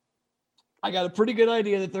 I got a pretty good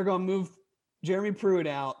idea that they're going to move Jeremy Pruitt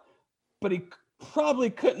out, but he probably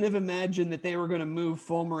couldn't have imagined that they were going to move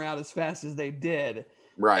Fulmer out as fast as they did.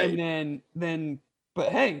 Right. And but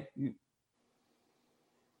hey,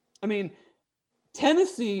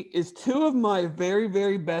 Tennessee is two of my very,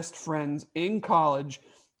 very best friends in college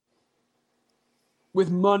with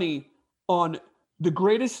money on the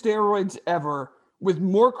greatest steroids ever, with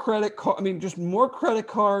more credit more credit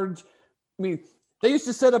cards. They used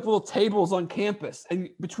to set up little tables on campus and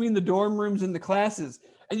between the dorm rooms and the classes,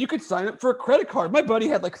 and you could sign up for a credit card. My buddy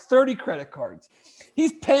had like 30 credit cards.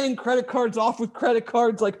 He's paying credit cards off with credit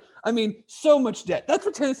cards. Like, I mean, so much debt. That's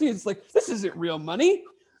what Tennessee is. It's like, this isn't real money.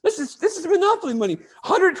 This is monopoly money.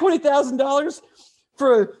 $120,000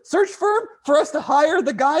 for a search firm for us to hire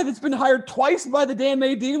the guy that's been hired twice by the damn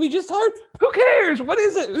AD we just hired. Who cares? What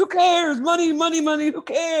is it? Who cares? Money, money, money. Who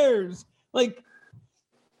cares? Like,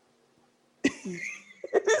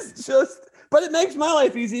 it's just, but it makes my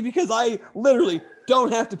life easy because I literally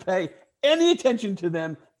don't have to pay any attention to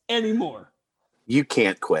them anymore. You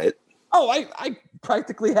can't quit. Oh, I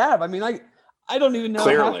practically have. I mean, I don't even know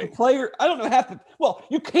Clearly. half the player. I don't know half the. Well,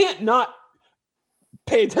 you can't not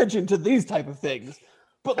pay attention to these type of things.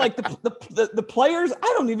 But like the players,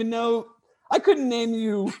 I don't even know. I couldn't name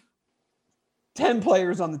you 10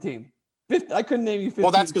 players on the team. I couldn't name you 15.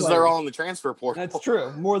 Well, that's because players. they're all in the transfer portal. That's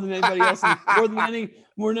true. More than anybody else.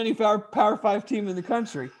 More than any Power 5 team in the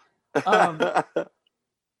country.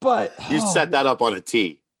 But You set that up on a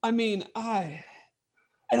tee. I mean, I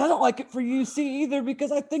don't like it for UC either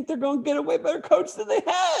because I think they're going to get a way better coach than they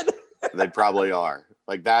had. They probably are.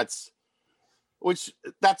 Like that's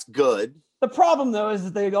good. The problem though is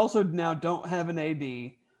that they also now don't have an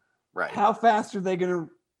AD. Right. How fast are they going to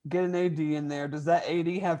get an AD in there? Does that AD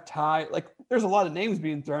have tie? Like, there's a lot of names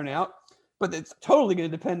being thrown out, but it's totally going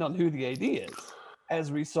to depend on who the AD is,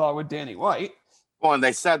 as we saw with Danny White. Well, and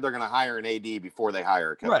they said they're going to hire an AD before they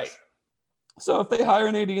hire a coach. Right. So if they hire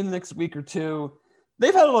an AD in the next week or two,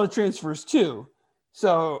 they've had a lot of transfers too.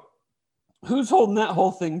 So who's holding that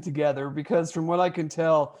whole thing together? Because from what I can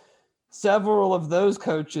tell, several of those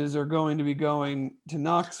coaches are going to be going to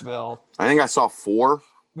Knoxville. I think I saw 4.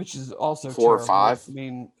 Which is also 4 or terrible. 5. I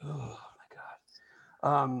mean, oh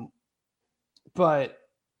my God. But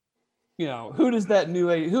you know, who does that new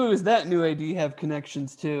AD have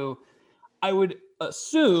connections to? I would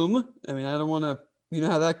assume, I mean, I don't want to, you know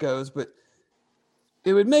how that goes, but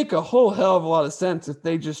it would make a whole hell of a lot of sense if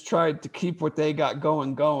they just tried to keep what they got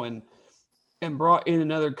going and brought in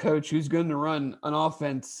another coach who's going to run an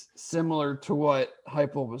offense similar to what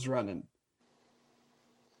Heupel was running.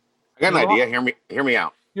 I got an idea. Hear me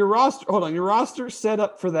out. Your roster set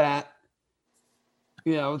up for that.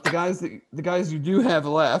 You know, the guys you do have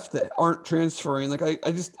left that aren't transferring. Like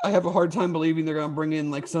I have a hard time believing they're going to bring in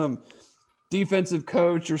like some defensive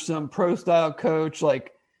coach or some pro style coach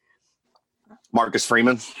like Marcus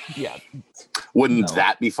Freeman. Yeah. Wouldn't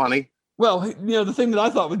that be funny? Well, you know, the thing that I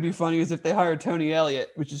thought would be funny is if they hired Tony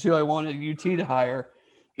Elliott, which is who I wanted UT to hire.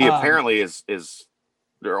 He apparently is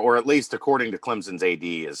or at least according to Clemson's AD,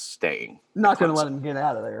 is staying. Not going to let him get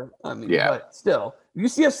out of there. I mean, yeah. But still,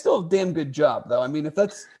 UCF's still a damn good job, though. I mean, if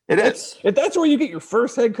that's where you get your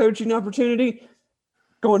first head coaching opportunity,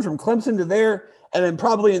 going from Clemson to there, and then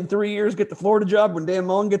probably in 3 years get the Florida job when Dan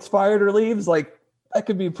Mullen gets fired or leaves, like that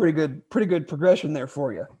could be pretty good progression there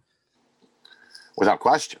for you. Without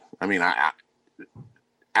question. I mean, I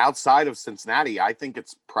outside of Cincinnati, I think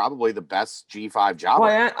it's probably the best G5 job.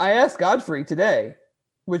 Well, I asked Godfrey today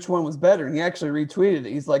which one was better, and he actually retweeted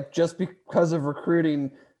it. He's like, just because of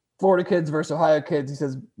recruiting Florida kids versus Ohio kids, he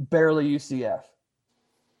says barely UCF.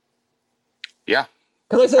 Yeah.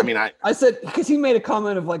 Because I said because he made a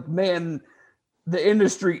comment of like, man, the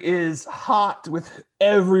industry is hot with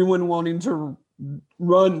everyone wanting to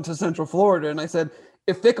run to Central Florida. And I said,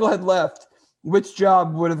 if Fickle had left, which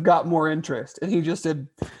job would have got more interest? And he just said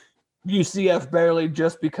UCF barely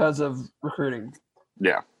just because of recruiting.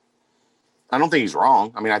 Yeah. I don't think he's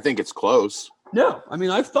wrong. I mean, I think it's close. No, I mean,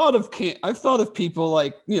 I've thought of people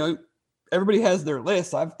like, you know, everybody has their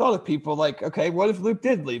list. I've thought of people like, okay, what if Luke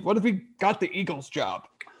did leave? What if he got the Eagles job?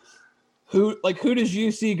 Who does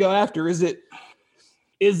UC go after? Is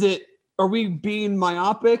it, are we being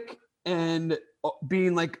myopic and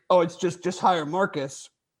being like, oh, it's just hire Marcus?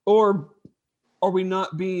 Or are we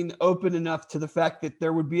not being open enough to the fact that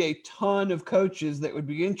there would be a ton of coaches that would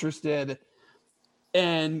be interested,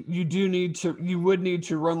 and you would need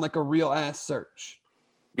to run like a real ass search?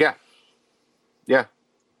 Yeah,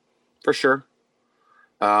 for sure.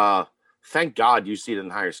 Thank God UC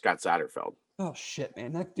didn't hire Scott Satterfield. Oh shit,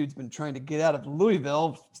 man, that dude's been trying to get out of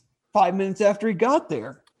Louisville 5 minutes after he got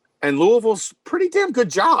there. And Louisville's pretty damn good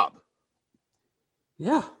job.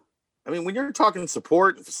 Yeah, I mean, when you're talking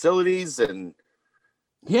support and facilities, and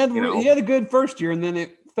he had a good first year, and then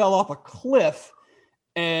it fell off a cliff.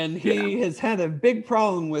 And he has had a big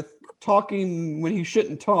problem with talking when he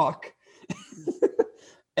shouldn't talk.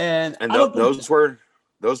 and those were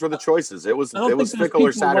the choices. It was Fickle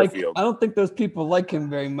or Satterfield. I don't think those people like him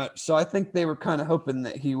very much. So I think they were kind of hoping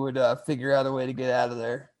that he would figure out a way to get out of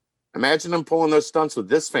there. Imagine him pulling those stunts with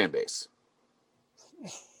this fan base.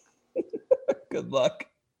 Good luck.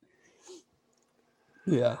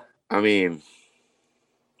 Yeah. I mean,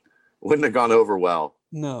 wouldn't have gone over well.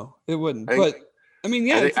 No, it wouldn't. I think, But I mean,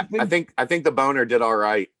 yeah, I think the boner did all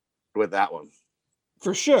right with that one.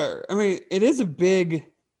 for sure. I mean, it's a big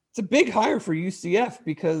hire for UCF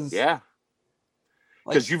because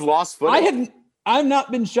because you've lost footing. I've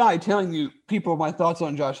not been shy telling you people my thoughts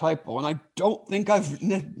on Josh Heupel, and I don't think I've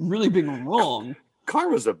really been wrong.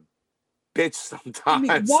 Karma's a bitch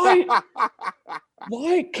sometimes. I mean,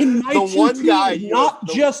 why can my two teams not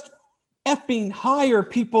just effing hire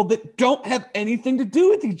people that don't have anything to do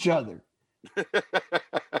with each other?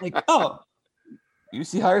 Like, oh,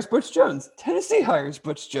 UC hires Butch Jones. Tennessee hires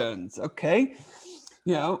Butch Jones. Okay.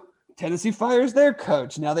 Tennessee fires their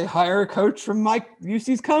coach. Now they hire a coach from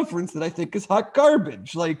UC's conference that I think is hot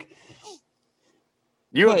garbage. Like,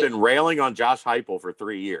 you have been railing on Josh Heupel for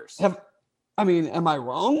 3 years. Am I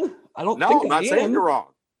wrong? I don't. No, I'm not saying you're wrong.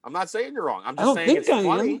 I'm not saying you're wrong. I'm just saying it's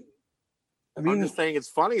funny. I'm just saying it's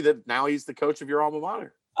funny that now he's the coach of your alma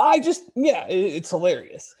mater. It's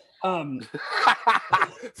hilarious.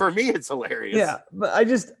 For me, it's hilarious. Yeah, but I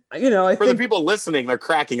think the people listening, they're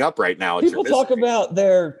cracking up right now. People talk about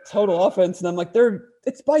their total offense, and I'm like,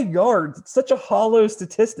 it's by yards. It's such a hollow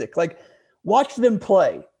statistic. Like, watch them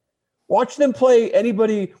play. Watch them play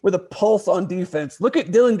anybody with a pulse on defense. Look at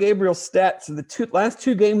Dylan Gabriel's stats in the last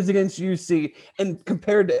 2 games against UC, and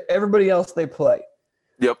compared to everybody else they play.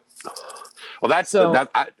 Yep. Well,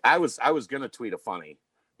 I was gonna tweet a funny,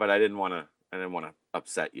 but I didn't want to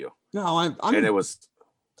upset you. No,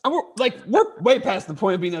 we're way past the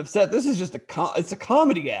point of being upset. This is just it's a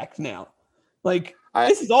comedy act now. Like,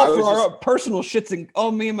 this is all for our personal shits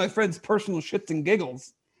and me and my friends' personal shits and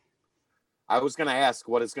giggles. I was going to ask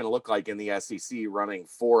what it's going to look like in the SEC running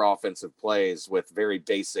 4 offensive plays with very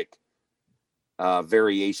basic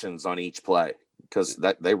variations on each play, because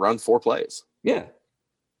they run 4 plays. Yeah.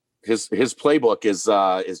 His playbook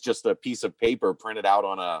is just a piece of paper printed out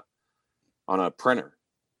on a printer.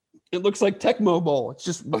 It looks like Tecmo Bowl. It's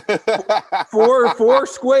just four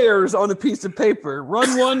squares on a piece of paper.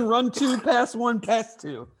 Run 1, run 2, pass 1, pass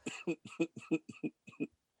 2.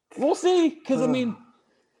 We'll see, because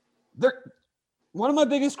one of my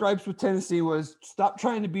biggest gripes with Tennessee was stop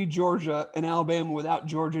trying to be Georgia and Alabama without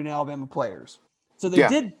Georgia and Alabama players. So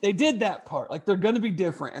they did that part. Like, they're going to be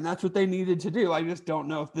different, and that's what they needed to do. I just don't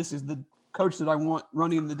know if this is the coach that I want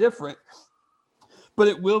running the different. But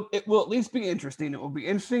it will at least be interesting. It will be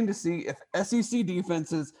interesting to see if SEC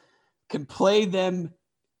defenses can play them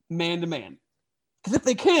man-to-man. Because if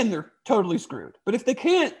they can, they're totally screwed. But if they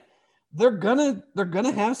can't, they're gonna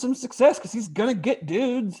have some success because he's gonna get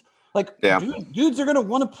dudes. Dudes are gonna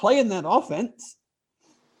want to play in that offense.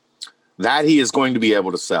 That he is going to be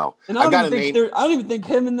able to sell. And I don't even think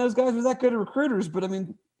him and those guys are that good of recruiters. But I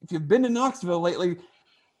mean, if you've been to Knoxville lately,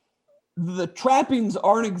 the trappings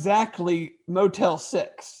aren't exactly Motel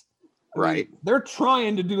 6. Right. They're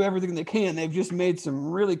trying to do everything they can. They've just made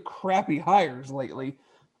some really crappy hires lately.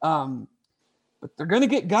 But they're going to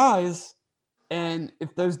get guys. And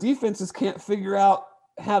if those defenses can't figure out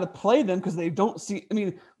how to play them because they don't see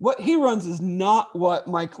 – what he runs is not what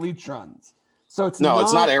Mike Leach runs. So it's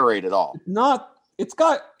not air raid at all. It's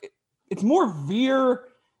more veer.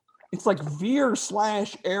 It's like veer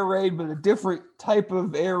 / air raid, but a different type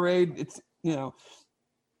of air raid. It's,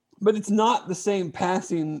 but it's not the same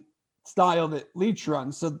passing style that Leach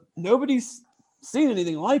runs. So nobody's seen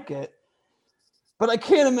anything like it. But I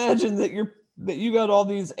can't imagine that you got all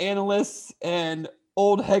these analysts and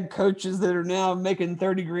old head coaches that are now making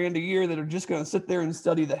 $30,000 a year that are just going to sit there and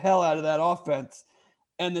study the hell out of that offense,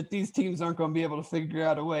 and that these teams aren't going to be able to figure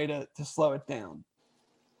out a way to slow it down.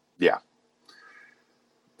 Yeah.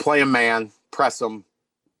 Play a man, press them,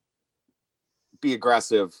 be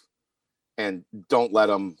aggressive, and don't let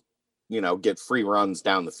them, get free runs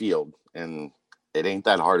down the field. And it ain't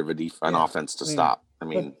that hard of an offense to stop.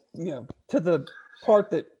 To the part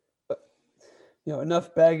that,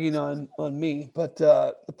 enough bagging on me, but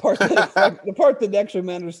the part that actually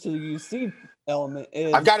matters to the UC element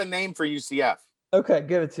is. I've got a name for UCF. Okay,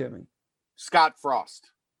 give it to me. Scott Frost.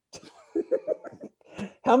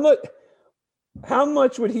 How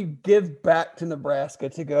much would he give back to Nebraska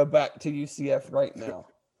to go back to UCF right now?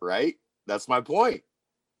 Right? That's my point.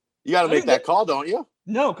 You got to make that call, don't you?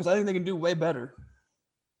 No, because I think they can do way better.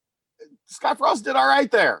 Scott Frost did all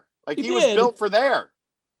right there. He was built for there.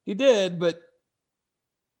 He did, but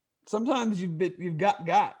sometimes you've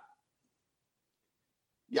got.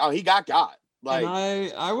 Yeah, he got.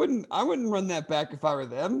 And I wouldn't run that back if I were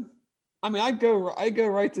them. I'd go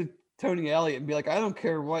right to Tony Elliott and be like, I don't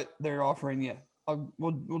care what they're offering you.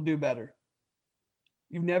 We'll do better.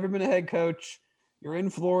 You've never been a head coach. You're in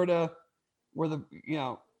Florida. where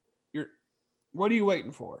you're what are you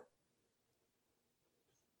waiting for?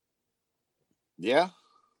 Yeah.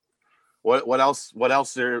 What else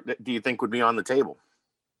do you think would be on the table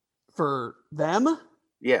For them?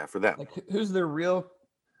 Yeah, for them. Like who's their real?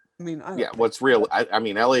 I mean, what's real? I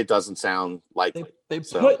mean, Elliott doesn't sound likely. They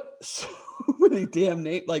put so many damn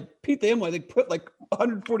names. Like Pete Thamel, they put like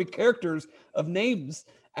 140 characters of names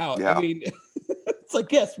out. Yeah. I mean, it's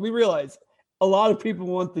like, yes, we realize a lot of people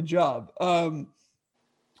want the job.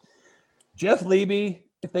 Jeff Levy,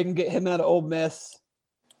 if they can get him out of Ole Miss,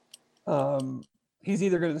 he's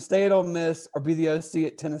either going to stay at Ole Miss or be the OC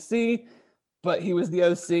at Tennessee. But he was the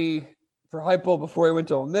OC for Heupel before he went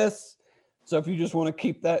to Ole Miss. So if you just want to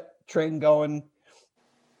keep that train going,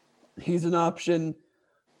 he's an option.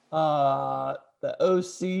 The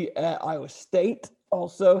OC at Iowa State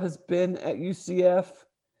also has been at UCF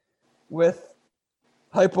with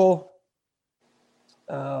Heupel.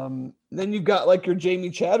 Then you've got like your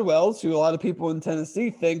Jamie Chadwells, who a lot of people in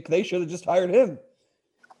Tennessee think they should have just hired him.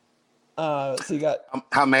 So you got.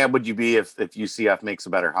 How mad would you be if UCF makes a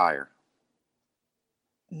better hire?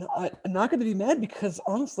 No, I'm not going to be mad because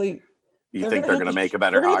honestly, you think they're going to make a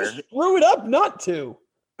better hire? Screw it up not to.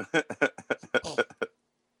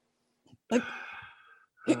 Like,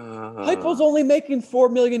 Heupel's only making $4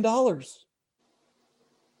 million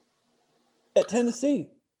at Tennessee.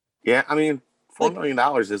 Yeah, I mean, $4 million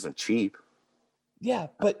isn't cheap. Yeah,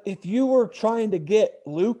 but if you were trying to get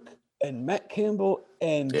Luke and Matt Campbell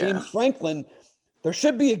and James Franklin, there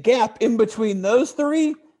should be a gap in between those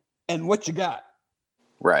three and what you got.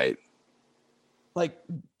 Right. Like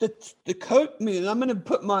the coach. I mean, I'm going to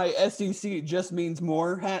put my SEC just means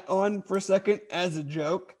more hat on for a second as a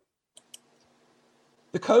joke.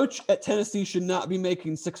 The coach at Tennessee should not be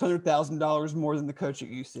making $600,000 more than the coach at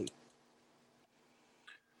UC.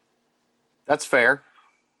 That's fair.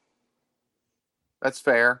 That's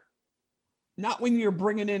fair. Not when you're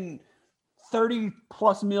bringing in $30+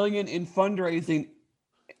 million in fundraising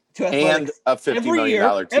to athletics and a $50 million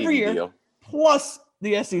TV deal, plus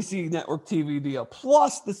the SEC Network TV deal,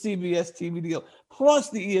 plus the CBS TV deal, plus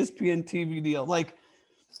the ESPN TV deal. Like,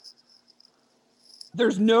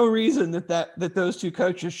 there's no reason that those two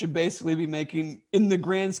coaches should basically be making, in the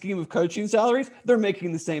grand scheme of coaching salaries, they're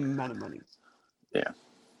making the same amount of money. Yeah.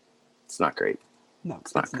 It's not great. No,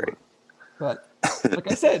 it's not great. But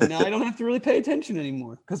like I said, now I don't have to really pay attention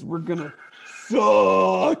anymore because we're going to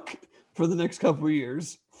suck for the next couple of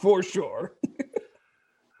years, for sure.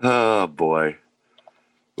 Oh, boy.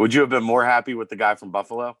 Would you have been more happy with the guy from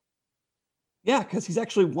Buffalo? Yeah, because he's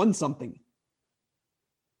actually won something.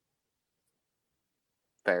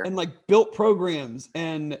 Fair. And like built programs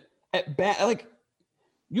and at bat, like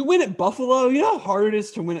you win at Buffalo. You know how hard it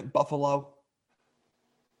is to win at Buffalo?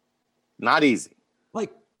 Not easy.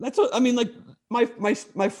 Like that's what I mean. Like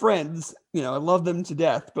my friends, you know, I love them to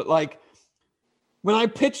death, but like when I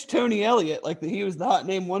pitched Tony Elliott, like he was the hot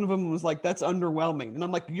name, one of them was like, that's underwhelming. And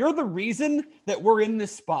I'm like, you're the reason that we're in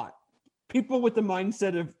this spot. People with the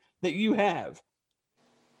mindset of that you have.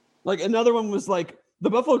 Like another one was like, the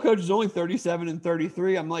Buffalo coach is only 37 and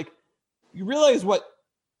 33. I'm like, you realize what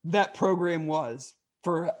that program was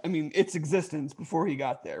for, I mean, its existence before he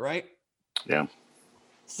got there, right? Yeah.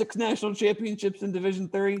 6 national championships in Division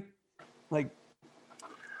III. Like,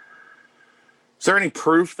 is there any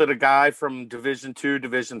proof that a guy from Division II,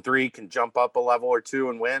 Division III can jump up a level or two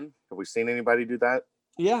and win? Have we seen anybody do that?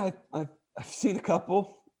 Yeah, I've seen a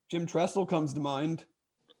couple. Jim Tressel comes to mind.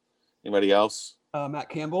 Anybody else? Matt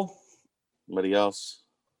Campbell. Anybody else?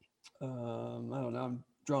 I don't know. I'm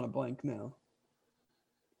drawing a blank now.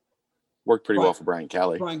 Worked pretty well for Brian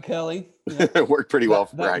Kelly. Brian Kelly. Yeah. Worked pretty well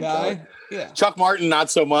for Brian guy. Kelly. Yeah. Chuck Martin, not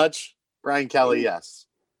so much. Brian Kelly, yes.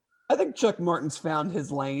 I think Chuck Martin's found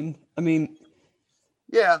his lane. I mean,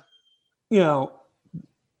 yeah. You know,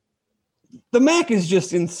 the MAC is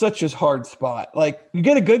just in such a hard spot. Like, you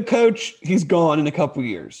get a good coach, he's gone in a couple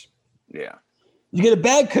years. Yeah. You get a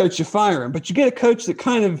bad coach, you fire him. But you get a coach that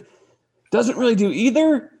kind of doesn't really do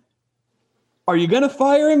either. Are you going to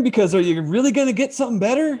fire him because are you really going to get something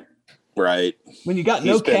better? Right. When you got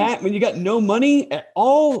when you got no money at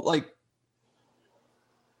all, like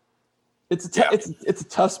it's a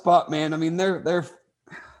tough spot, man. I mean,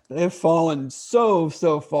 they've fallen so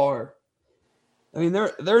far. I mean,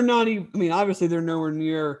 they're not even. I mean, obviously they're nowhere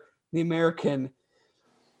near the American.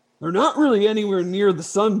 They're not really anywhere near the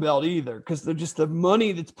Sun Belt either, because they're just the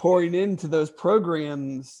money that's pouring into those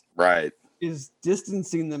programs. Right. Is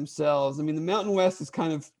distancing themselves. I mean, the Mountain West is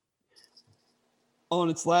kind of on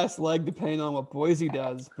its last leg, depending on what Boise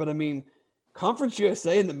does. But I mean, Conference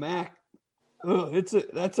USA and the MAC,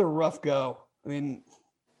 that's a rough go. I mean,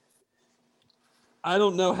 I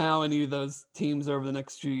don't know how any of those teams over the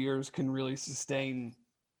next few years can really sustain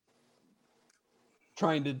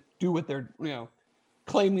trying to do what they're,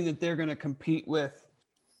 claiming that they're going to compete with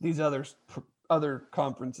these other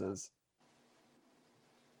conferences.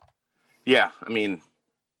 Yeah, I mean,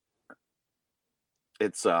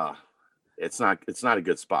 it's not a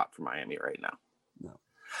good spot for Miami right now. No.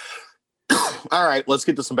 All right, let's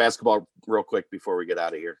get to some basketball real quick before we get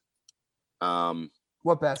out of here.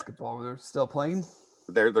 What basketball? They're still playing?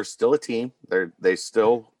 They're still a team. They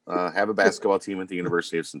still have a basketball team at the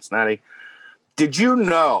University of Cincinnati. Did you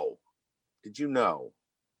know?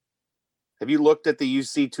 Have you looked at the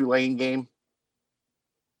UC Tulane game?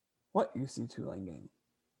 What UC Tulane game?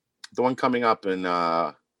 The one coming up in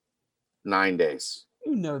 9 days.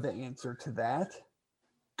 You know the answer to that.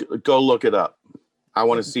 Go look it up. I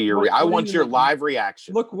want to see I want your live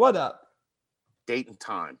reaction. Look what up? Date and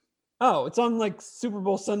time. Oh, it's on like Super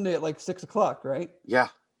Bowl Sunday at like 6:00, right? Yeah.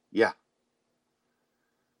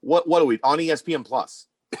 What are we on ESPN Plus?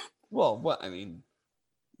 Well, what's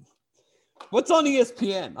on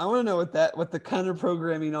ESPN? I want to know what the counter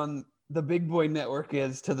programming on the Big Boy Network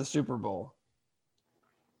is to the Super Bowl.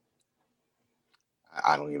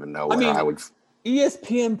 I don't even know what I would.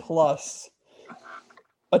 ESPN Plus,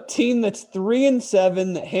 a team that's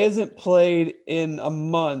 3-7 that hasn't played in a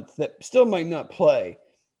month that still might not play.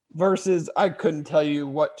 Versus, I couldn't tell you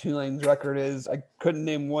what Tulane's record is. I couldn't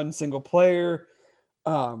name one single player.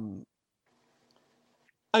 Will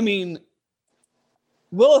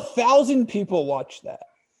 1,000 people watch that?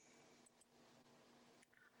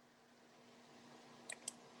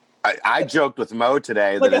 I joked with Mo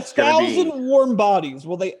today like that it's going to be 1,000 warm bodies.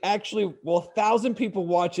 Will 1,000 people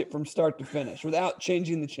watch it from start to finish without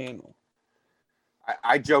changing the channel?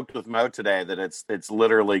 I joked with Mo today that it's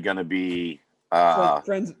literally going to be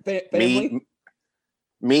friends, family.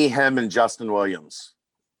 Me, him, and Justin Williams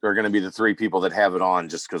are going to be the three people that have it on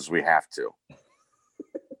just because we have to.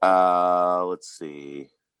 Let's see.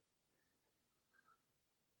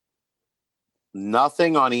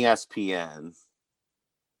 Nothing on ESPN.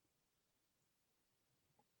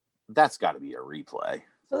 That's got to be a replay.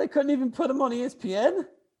 So they couldn't even put them on ESPN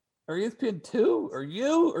or ESPN2 or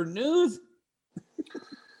U or News.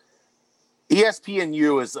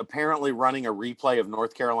 ESPNU is apparently running a replay of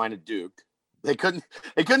North Carolina Duke. They couldn't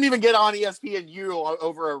even get on ESPNU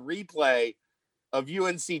over a replay of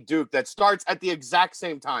UNC Duke that starts at the exact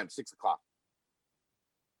same time, 6:00.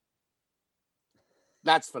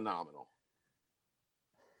 That's phenomenal.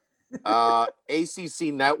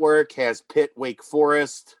 ACC Network has Pitt Wake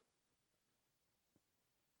Forest.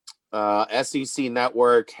 SEC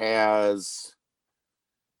Network has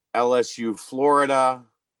LSU Florida.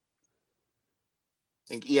 I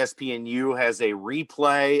think ESPNU has a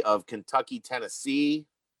replay of Kentucky Tennessee.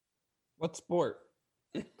 What sport?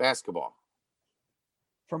 Basketball.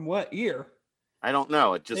 From what year? I don't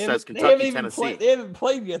know. It just says Kentucky Tennessee. They haven't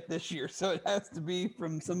played yet this year, so it has to be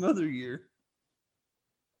from some other year.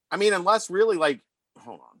 I mean, unless really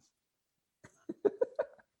hold on.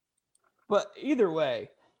 But either way,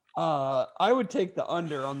 I would take the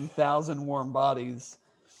under on 1,000 warm bodies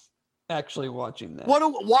actually watching that.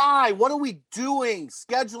 Why? What are we doing?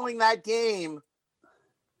 Scheduling that game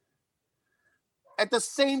at the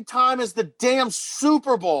same time as the damn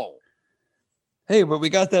Super Bowl. Hey, but we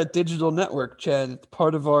got that digital network, Chad. It's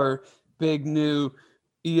part of our big new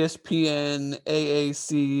ESPN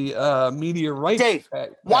AAC media rights. Dave,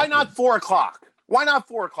 why not 4:00? Why not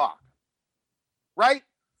 4:00? Right?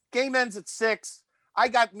 Game ends at 6:00. I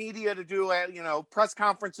got media to do, press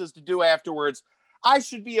conferences to do afterwards. I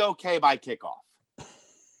should be okay by kickoff.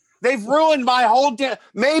 They've ruined my whole day.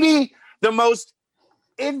 Maybe the most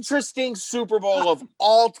interesting Super Bowl of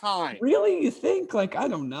all time. Really? You think? I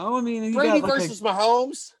don't know. I mean, Brady versus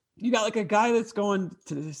Mahomes. You got a guy that's going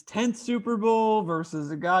to his 10th Super Bowl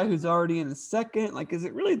versus a guy who's already in his second. Is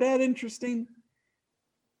it really that interesting?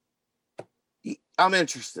 I'm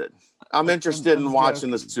interested. I'm interested in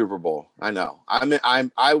watching the Super Bowl. I know.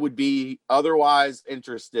 I would be otherwise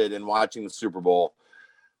interested in watching the Super Bowl.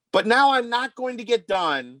 But now I'm not going to get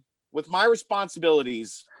done with my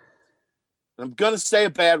responsibilities. I'm going to say a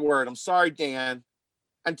bad word. I'm sorry, Dan.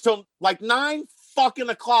 Until 9 fucking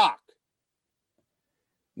o'clock.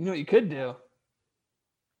 You know what you could do?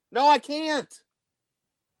 No, I can't.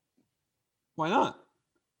 Why not?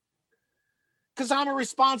 Because I'm a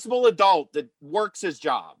responsible adult that works his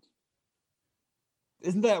job.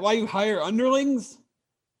 Isn't that why you hire underlings?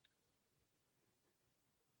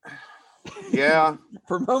 Yeah.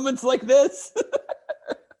 For moments like this?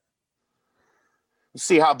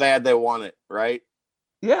 See how bad they want it, right?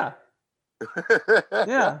 Yeah.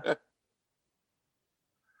 Yeah.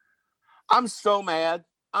 I'm so mad.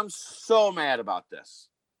 I'm so mad about this.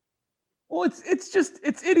 Well,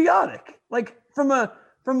 it's idiotic. Like from a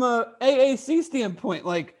AAC standpoint,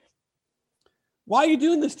 like why are you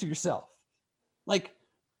doing this to yourself? Like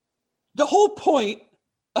the whole point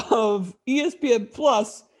of ESPN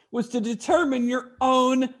Plus was to determine your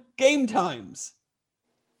own game times.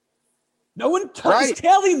 No one is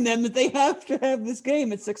telling them that they have to have this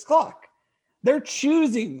game at 6:00. They're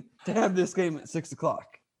choosing to have this game at 6:00.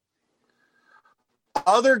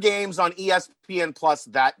 Other games on ESPN Plus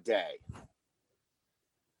that day.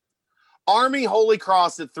 Army Holy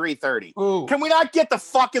Cross at 3:30. Ooh. Can we not get the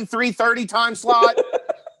fucking 3:30 time slot?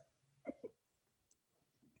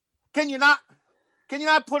 Can you not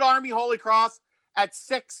put Army Holy Cross at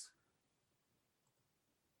 6?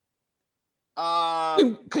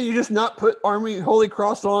 Can you just not put Army Holy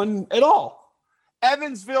Cross on at all?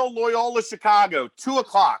 Evansville, Loyola, Chicago,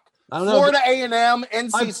 2:00. I don't know. Florida A&M,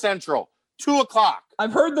 NC Central, 2:00.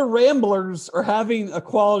 I've heard the Ramblers are having a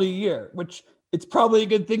quality year, which it's probably a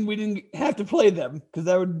good thing we didn't have to play them because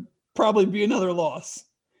that would probably be another loss.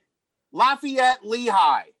 Lafayette,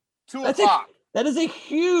 Lehigh, 2:00. That is a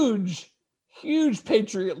huge, huge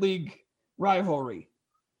Patriot League rivalry.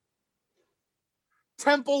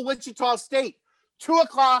 Temple, Wichita State,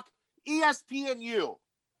 2:00. ESPNU.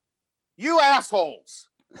 You assholes.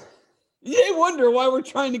 You wonder why we're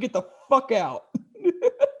trying to get the fuck out.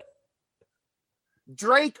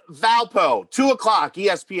 Drake, Valpo, 2:00.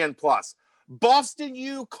 ESPN Plus. Boston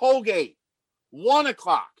U, Colgate,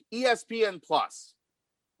 1:00. ESPN Plus.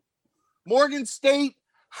 Morgan State,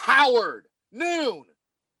 Howard, noon.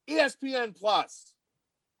 ESPN Plus.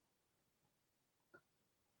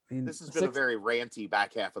 This has been a very ranty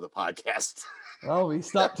back half of the podcast. Oh, we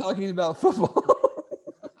stopped talking about football.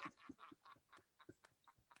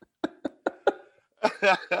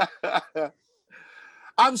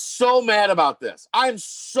 I'm so mad about this. I'm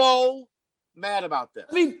so mad about this.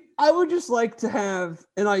 I mean, I would just like to have,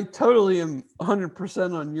 and I totally am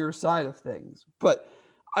 100% on your side of things, but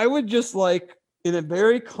I would just like, in a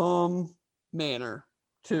very calm manner,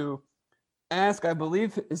 to ask, I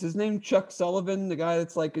believe, is his name Chuck Sullivan, the guy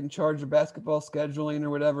that's like in charge of basketball scheduling or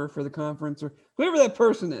whatever for the conference, or whoever that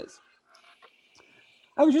person is.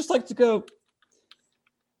 I would just like to go,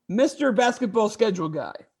 Mr. Basketball Schedule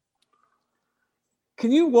Guy,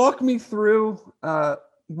 can you walk me through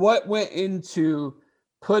what went into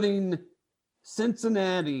putting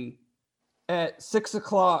Cincinnati at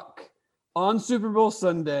 6:00 on Super Bowl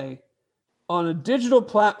Sunday on a digital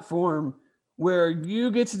platform where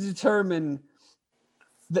you get to determine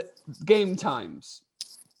the game times?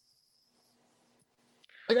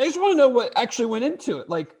 Like, I just want to know what actually went into it.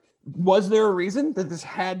 Like, was there a reason that this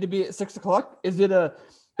had to be at 6:00? Is it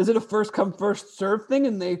a first come first serve thing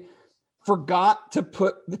and they forgot to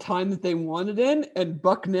put the time that they wanted in, and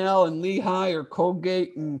Bucknell and Lehigh or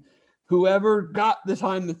Colgate and whoever got the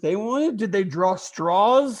time that they wanted? Did they draw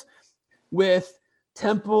straws with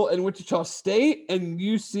Temple and Wichita State, and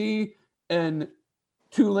UC and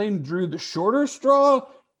Tulane drew the shorter straw?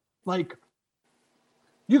 Like,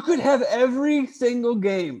 you could have every single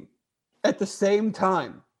game at the same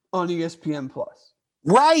time on ESPN Plus.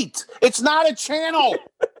 Right. It's not a channel.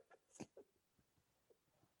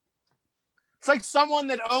 It's like someone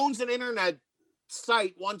that owns an internet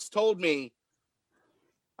site once told me,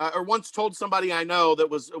 or once told somebody I know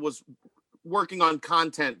that was working on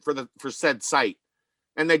content for said site.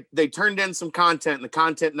 And they turned in some content and the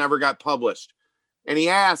content never got published. And he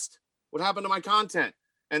asked, what happened to my content?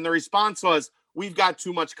 And the response was, we've got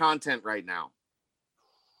too much content right now.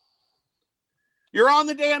 You're on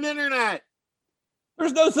the damn internet.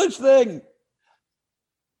 There's no such thing.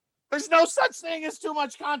 There's no such thing as too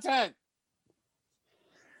much content.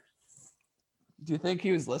 Do you think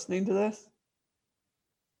he was listening to this?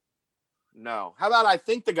 No. How about, I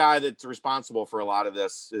think the guy that's responsible for a lot of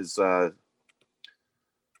this is,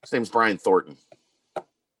 his name's Brian Thornton.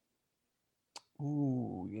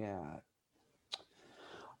 Ooh, yeah.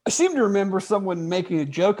 I seem to remember someone making a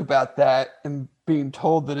joke about that and being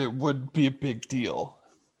told that it would be a big deal.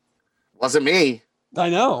 Wasn't me. I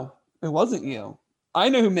know. It wasn't you. I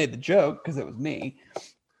know who made the joke because it was me.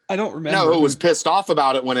 I don't remember. No, who was pissed off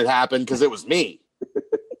about it when it happened because it was me.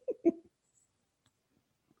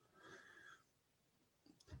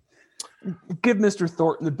 Give Mr.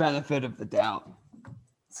 Thornton the benefit of the doubt.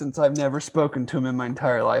 Since I've never spoken to him in my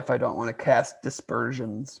entire life, I don't want to cast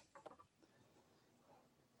dispersions.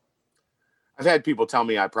 I've had people tell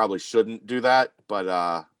me I probably shouldn't do that, but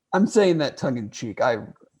I'm saying that tongue in cheek. I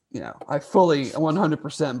fully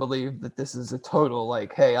 100% believe that this is a total,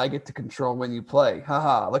 like, hey, I get to control when you play.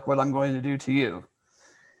 Haha, look what I'm going to do to you.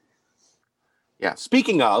 Yeah.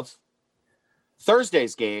 Speaking of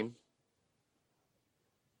Thursday's game,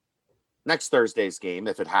 next Thursday's game,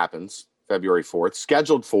 if it happens, February 4th,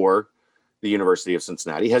 scheduled for the University of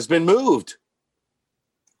Cincinnati, has been moved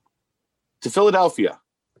to Philadelphia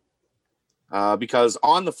because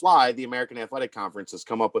on the fly, the American Athletic Conference has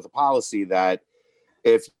come up with a policy that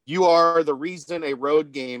if you are the reason a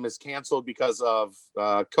road game is canceled because of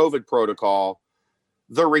COVID protocol,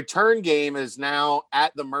 the return game is now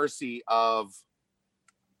at the mercy of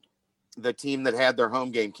the team that had their home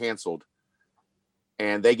game canceled.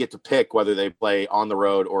 And they get to pick whether they play on the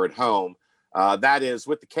road or at home. That is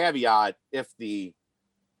with the caveat if the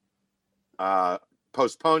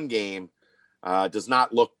postponed game does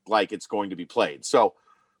not look like it's going to be played. So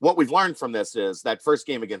what we've learned from this is that first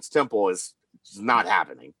game against Temple is not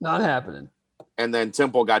happening. Not happening. And then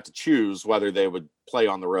Temple got to choose whether they would play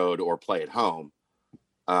on the road or play at home.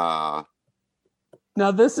 Now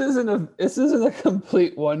this isn't a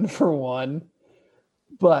complete 1-for-1,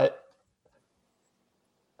 but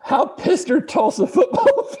how pissed are Tulsa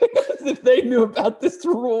football fans if they knew about this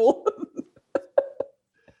rule?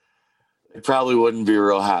 They probably wouldn't be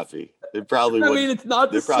real happy. They probably I mean, it's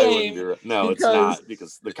not the same. No, it's not,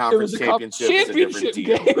 because the conference championship is a different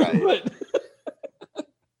deal. Game, right? But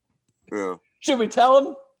Yeah. Should we tell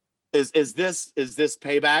them? Is this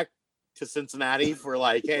payback to Cincinnati for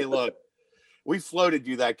like, hey, look, we floated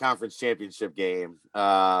you that conference championship game.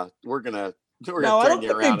 We're gonna turn I don't you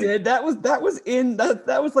think around. They did. That was the policy. It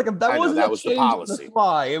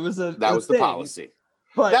was the policy.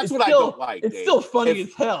 But that's what I don't like. It's Dave. still funny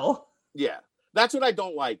as hell. Yeah, that's what I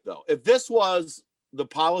don't like, though. If this was the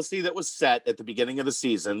policy that was set at the beginning of the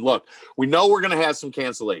season, look, we know we're going to have some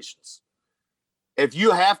cancellations. If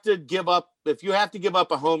you have to give up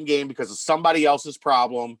a home game because of somebody else's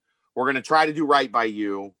problem, we're going to try to do right by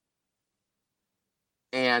you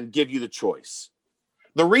and give you the choice.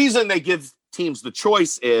 The reason they give teams the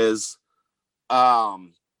choice is for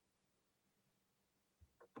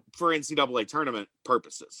NCAA tournament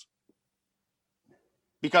purposes.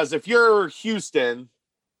 Because if you're Houston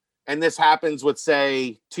and this happens with,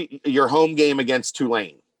 say, your home game against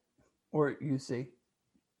Tulane. Or UC.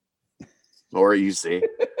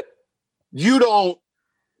 You don't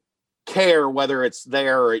care whether it's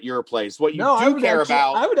there or at your place. What you care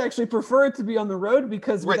about. I would actually prefer it to be on the road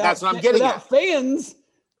because that's what I'm getting at. Fans.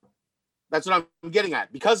 That's what I'm getting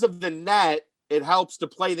at. Because of the net, it helps to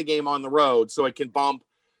play the game on the road so it can bump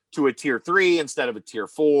to a tier 3 instead of a tier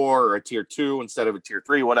 4 or a tier 2 instead of a tier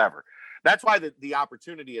 3, whatever. That's why the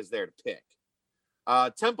opportunity is there to pick.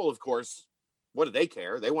 Temple, of course, what do they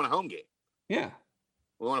care? They want a home game. Yeah.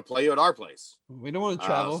 We want to play you at our place. We don't want to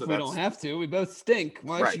travel if we don't have to. We both stink.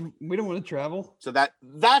 We don't want to travel. So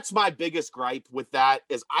that's my biggest gripe with that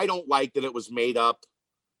is I don't like that it was made up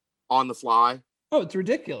on the fly. Oh, it's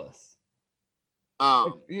ridiculous.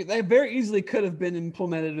 They very easily could have been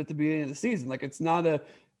implemented at the beginning of the season. Like, it's not a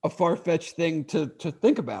far-fetched thing to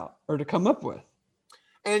think about or to come up with.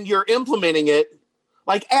 And you're implementing it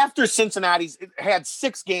like after Cincinnati's had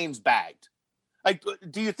 6 games bagged. Like,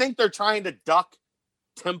 do you think they're trying to duck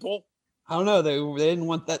Temple? I don't know. They didn't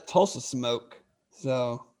want that Tulsa smoke.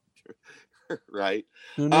 So right.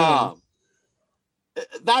 Who knows?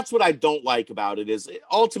 That's what I don't like about it is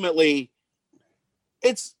ultimately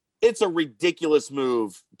it's a ridiculous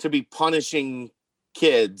move to be punishing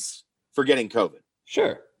kids for getting COVID.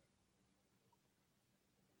 Sure.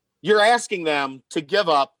 You're asking them to give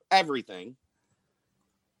up everything.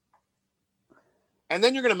 And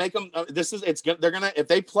then you're going to make them if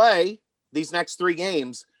they play these next 3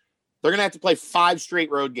 games, they're going to have to play 5 straight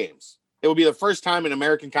road games. It will be the first time in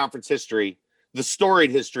American Conference history, the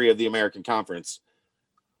storied history of the American Conference,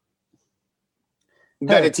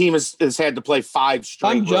 that a team has had to play 5 straight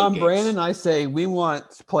road games. I'm John Brannon. I say we want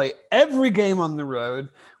to play every game on the road.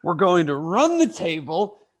 We're going to run the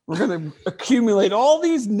table. We're going to accumulate all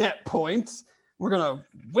these net points. We're going to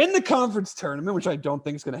win the conference tournament, which I don't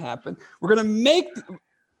think is going to happen. We're going to make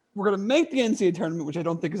the NCAA tournament, which I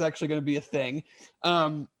don't think is actually going to be a thing.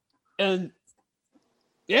 And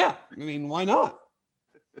yeah, I mean, why not?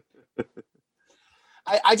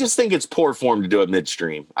 I just think it's poor form to do it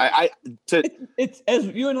midstream. It's as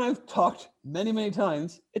you and I have talked many, many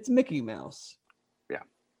times, it's Mickey Mouse. Yeah.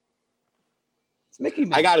 It's Mickey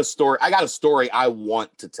Mouse. I got a story I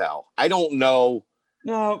want to tell. I don't know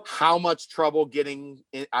how much trouble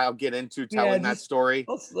I'll get into telling that story.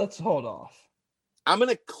 Let's hold off. I'm going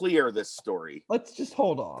to clear this story. Let's just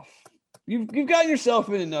hold off. You've gotten yourself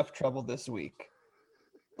in enough trouble this week.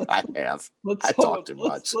 I have. I talked too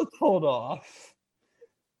much. Let's hold off.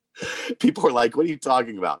 People are like, what are you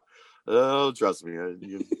talking about? Oh, trust me.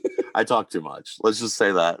 I talk too much. Let's just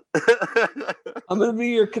say that. I'm going to be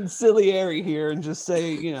your conciliary here and just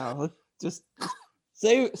say, just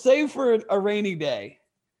save for a rainy day.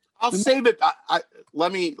 I'll save it.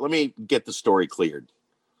 Let me get the story cleared.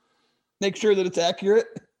 Make sure that it's accurate.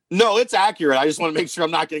 No, it's accurate. I just want to make sure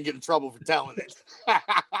I'm not going to get in trouble for telling it.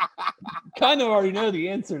 Kind of already know the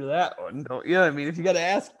answer to that one, don't you? I mean, if you got to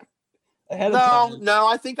ask ahead of time. No,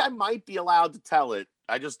 I think I might be allowed to tell it.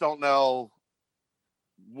 I just don't know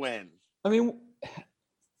when. I mean,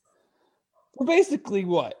 we're basically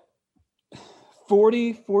what?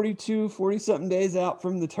 40, 42, 40-something days out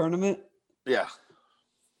from the tournament? Yeah.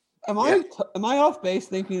 Am I off base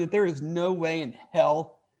thinking that there is no way in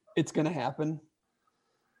hell it's going to happen?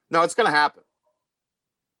 No, it's going to happen.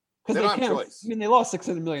 Because they don't have choice. I mean, they lost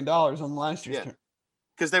 $600 million on last year's tournament.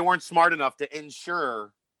 Because they weren't smart enough to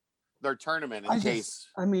insure their tournament in case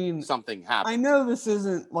something happened. I know this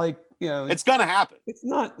isn't like, it's going to happen. It's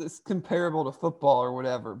not this comparable to football or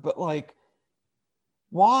whatever, but like,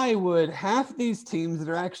 why would half these teams that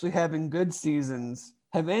are actually having good seasons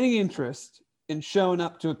have any interest in showing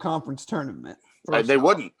up to a conference tournament? They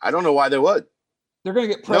wouldn't. I don't know why they would. They're going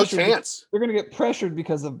to get pressured. No chance. They're going to get pressured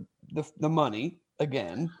because of the money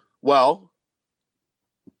again. Well,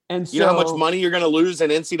 and so, you know how much money you're going to lose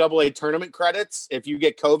in NCAA tournament credits if you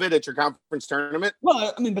get COVID at your conference tournament?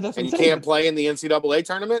 Well, I mean, but that's what and you can't play in the NCAA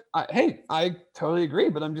tournament? I totally agree,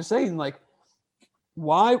 but I'm just saying, like,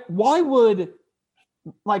 why would,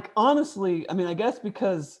 like, honestly, I mean, I guess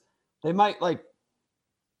because they might like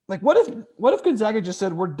what if Gonzaga just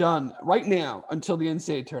said we're done right now until the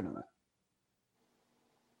NCAA tournament?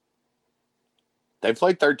 They've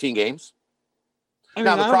played 13 games. I mean,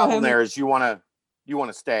 now the problem there is you want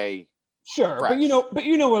to stay sure, fresh. but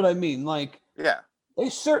you know what I mean. Like, yeah, they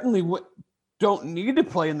certainly don't need to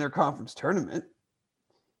play in their conference tournament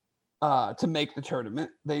to make the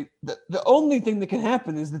tournament. The only thing that can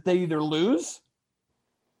happen is that they either lose,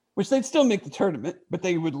 which they'd still make the tournament, but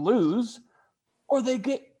they would lose, or they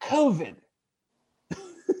get COVID.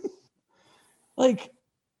 Like,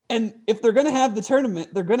 and if they're going to have the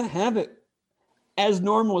tournament, they're going to have it as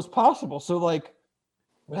normal as possible. So, like,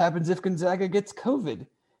 what happens if Gonzaga gets COVID?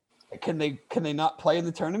 Can they not play in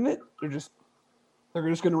the tournament? They're just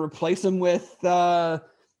going to replace them with, as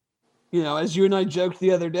you and I joked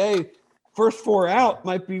the other day, first four out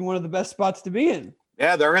might be one of the best spots to be in.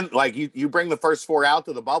 Yeah, they're in. Like, you bring the first four out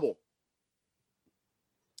to the bubble,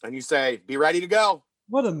 and you say, "Be ready to go."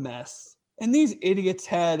 What a mess! And these idiots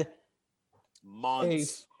had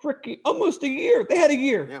months, almost a year. They had a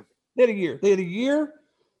year. Yeah. They had a year.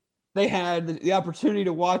 They had the opportunity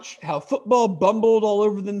to watch how football bumbled all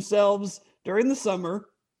over themselves during the summer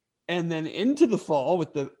and then into the fall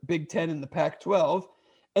with the Big Ten and the Pac-12.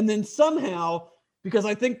 And then somehow, because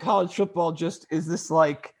I think college football just is this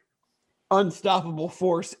like unstoppable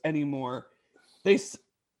force anymore, they,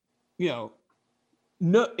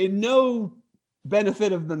 no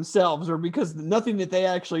benefit of themselves or because nothing that they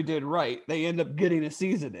actually did right, they end up getting a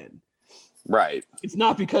season in. Right. It's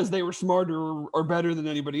not because they were smarter or better than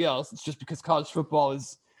anybody else. It's just because college football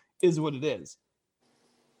is what it is.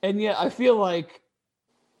 And yet I feel like,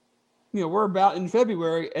 we're about in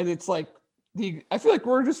February and it's like I feel like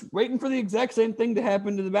we're just waiting for the exact same thing to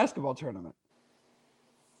happen to the basketball tournament.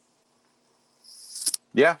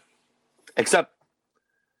 Yeah. Except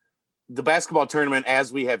the basketball tournament,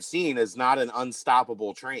 as we have seen, is not an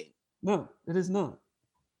unstoppable train. No, it is not.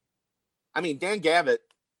 I mean, Dan Gavitt,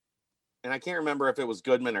 and I can't remember if it was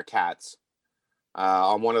Goodman or Katz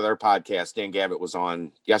on one of their podcasts. Dan Gavitt was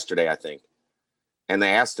on yesterday, I think. And they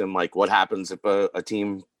asked him, like, what happens if a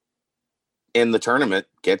team in the tournament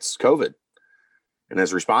gets COVID? And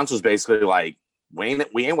his response was basically like, we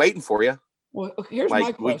ain't waiting for you. Well, here's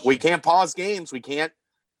my question. We can't pause games. We can't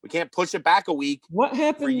push it back a week. What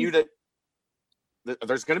happened? For you to,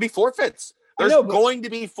 there's going to be forfeits. There's going to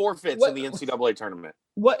be forfeits in the NCAA tournament.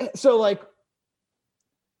 What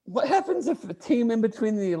happens if a team in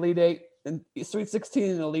between the Elite Eight and Sweet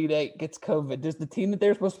 16 and Elite Eight gets COVID? Does the team that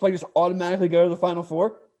they're supposed to play just automatically go to the Final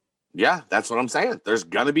Four? Yeah, that's what I'm saying. There's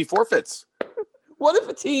going to be forfeits. What if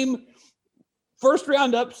a team first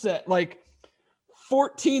round upset, like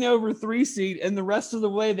 14 over 3 seed, and the rest of the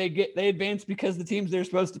way they advance because the teams they're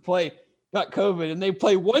supposed to play got COVID and they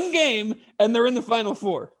play one game and they're in the Final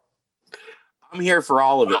Four? I'm here for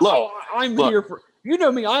all of it. Look, here for, you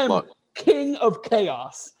know me, I am king of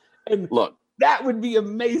chaos. And look, that would be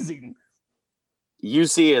amazing.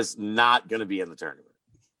 UC is not going to be in the tournament.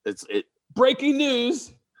 It's breaking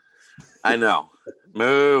news. I know.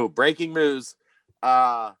 Breaking news.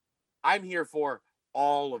 I'm here for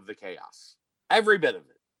all of the chaos. Every bit of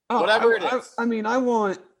it. Whatever it is. I mean, I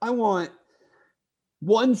want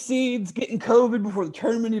one seeds getting COVID before the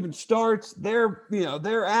tournament even starts. They're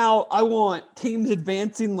out. I want teams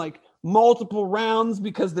advancing like multiple rounds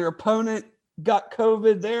because their opponent got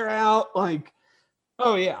COVID. They're out. Like,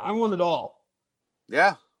 oh yeah, I want it all.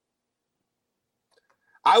 Yeah.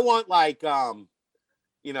 I want like,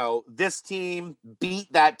 this team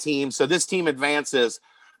beat that team. So this team advances,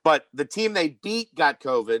 but the team they beat got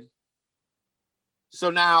COVID. So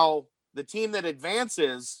now the team that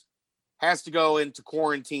advances has to go into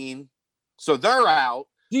quarantine. So they're out.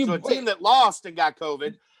 So a team that lost and got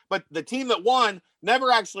COVID, but the team that won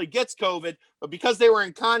never actually gets COVID, but because they were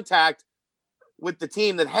in contact with the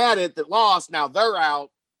team that had it, that lost, now they're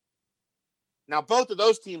out. Now both of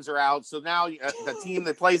those teams are out. So now the team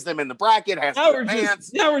that plays them in the bracket has to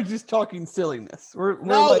advance. Now we're just talking silliness. We're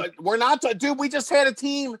not. Dude, we just had a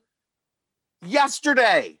team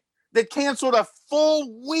yesterday that canceled a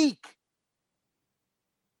full week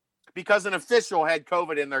because an official had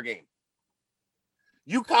COVID in their game.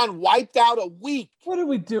 UConn wiped out a week. What do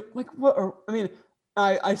we do? Like, what?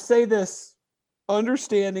 I say this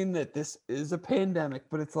understanding that this is a pandemic,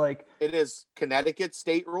 but it's like it is Connecticut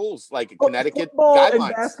state rules, like Oh, Connecticut football guidelines.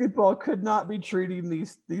 And basketball could not be treating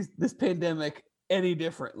this pandemic any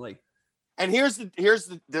differently. And here's the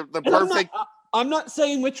perfect. I'm not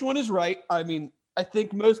saying which one is right. I mean, I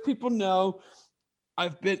think most people know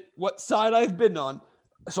what side I've been on.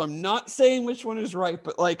 So I'm not saying which one is right,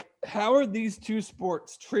 but like, how are these two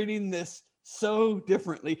sports treating this so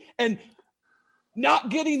differently and not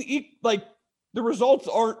getting like the results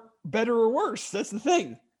aren't better or worse? That's the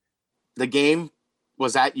thing. The game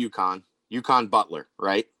was at UConn Butler,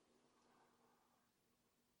 right?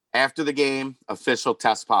 After the game, official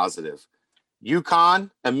test positive.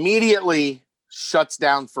 UConn immediately shuts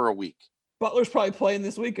down for a week. Butler's probably playing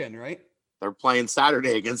this weekend, right? They're playing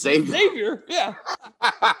Saturday against Xavier. Xavier, yeah.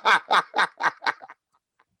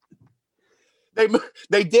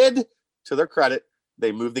 They did, to their credit,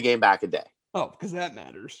 they moved the game back a day. Oh, because that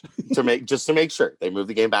matters. to make sure they moved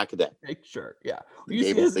the game back a day. Make sure, yeah.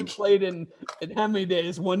 UC hasn't played in how many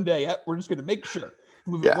days? One day. We're just going to make sure.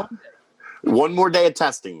 Move it one day. One more day of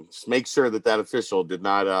testing. Just make sure that official did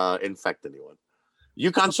not infect anyone.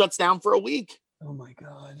 UConn shuts down for a week. Oh my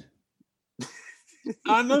God.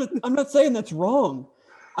 I'm not saying that's wrong.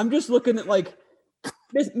 I'm just looking at like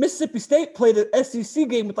Mississippi State played an SEC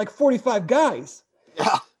game with like 45 guys.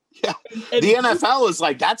 Yeah. And the NFL is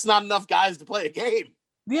like, that's not enough guys to play a game.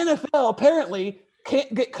 The NFL apparently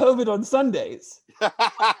can't get COVID on Sundays.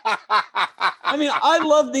 I mean, I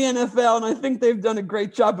love the NFL and I think they've done a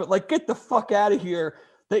great job, but like, get the fuck out of here.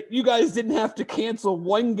 That you guys didn't have to cancel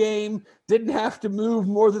one game, didn't have to move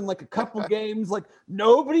more than like a couple games. Like,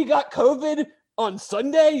 nobody got COVID on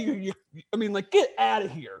Sunday. I mean, like, get out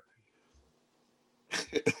of here.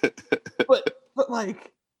 but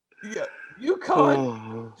like, yeah,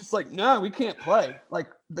 UConn just like, no, we can't play. Like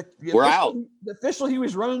we're out. The official, he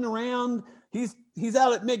was running around. He's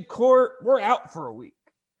out at mid-court. We're out for a week.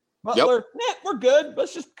 Butler, we're good.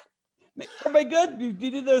 Let's just make everybody good. You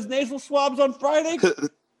did those nasal swabs on Friday.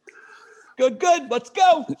 Good. Let's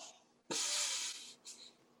go.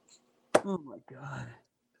 Oh my God.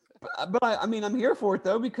 But I mean, I'm here for it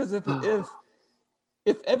though, because if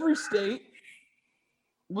every state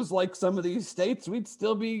was like some of these states, we'd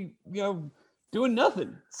still be, doing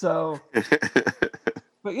nothing. So,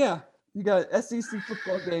 but yeah, you got SEC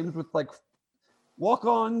football games with like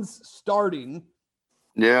walk-ons starting.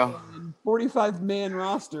 Yeah. 45-man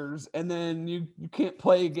rosters, and then you can't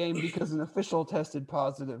play a game because an official tested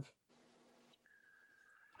positive.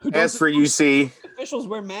 As for UC, officials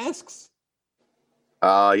wear masks.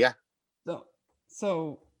 Yeah.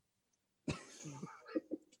 So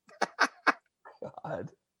God.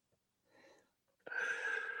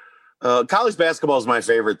 College basketball is my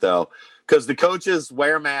favorite though, because the coaches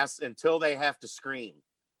wear masks until they have to scream.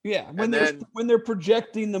 Yeah, when they're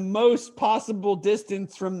projecting the most possible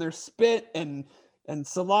distance from their spit and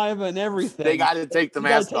saliva and everything, they got to take the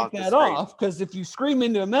mask off. Take that off, because if you scream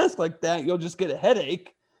into a mask like that, you'll just get a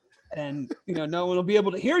headache, and no one will be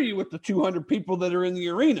able to hear you with the 200 people that are in the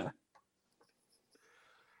arena.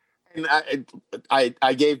 And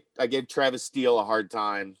I gave Travis Steele a hard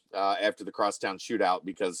time after the crosstown shootout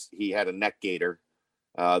because he had a neck gaiter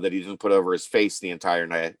that he didn't put over his face the entire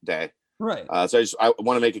day. Right. So I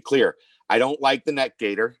want to make it clear. I don't like the neck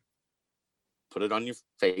gaiter. Put it on your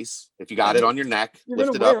face. If you got it on your neck,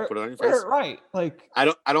 lift it up, put it on your face. Right. Like I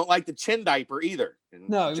don't like the chin diaper either. And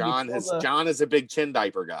no, John is a big chin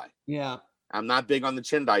diaper guy. Yeah. I'm not big on the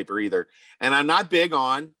chin diaper either. And I'm not big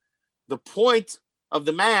on the point of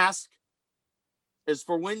the mask is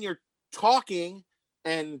for when you're talking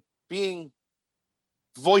and being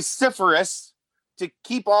vociferous to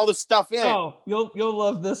keep all the stuff in. Oh, you'll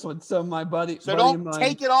love this one. So my buddy don't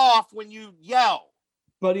take it off when you yell.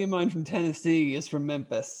 Buddy of mine from Tennessee is from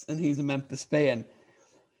Memphis, and he's a Memphis fan.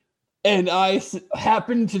 And I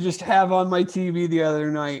happened to just have on my TV the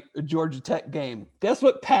other night a Georgia Tech game. Guess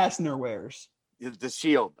what Pastner wears? The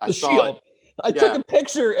shield. I saw it. I took a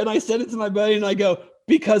picture and I sent it to my buddy, and I go,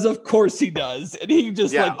 because of course he does. And he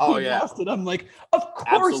just lost it. I'm like, of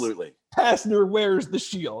course absolutely. Pastner wears the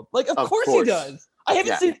shield. Like, of course he does. I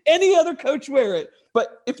haven't seen any other coach wear it.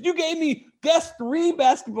 But if you gave me guess 3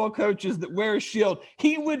 basketball coaches that wear a shield,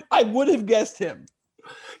 I would have guessed him.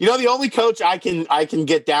 You know, the only coach I can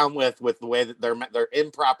get down with the way that their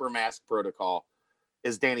improper mask protocol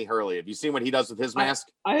is Danny Hurley. Have you seen what he does with his mask?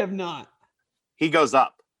 I have not. He goes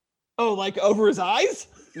up. Oh, like over his eyes?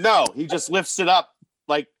 No, he just lifts it up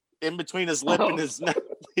like in between his lip and his neck.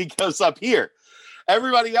 He goes up here.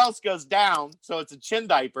 Everybody else goes down, so it's a chin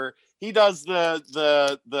diaper. He does the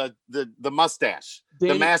mustache,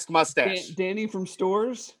 the mask mustache. Danny from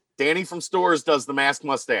Stores. Danny from Stores does the mask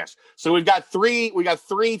mustache. So we got three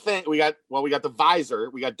things. We got the visor.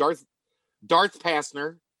 We got Darth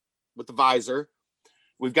Pastner with the visor.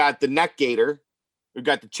 We've got the neck gaiter. We've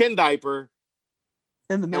got the chin diaper.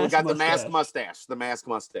 And we got the mask mustache. The mask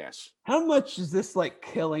mustache. How much is this like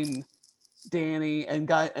killing Danny and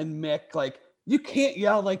Mick? Like, you can't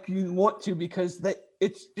yell like you want to because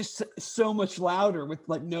it's just so much louder with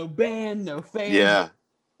like no band, no fans. Yeah.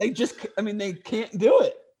 They can't do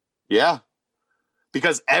it. Yeah.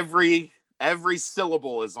 Because every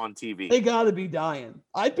syllable is on TV. They got to be dying.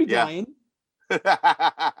 I'd be dying.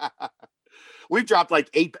 We've dropped like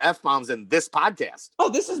 8 F-bombs in this podcast. Oh,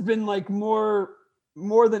 this has been like more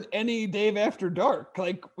than any Dave After Dark.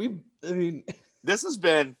 Like this has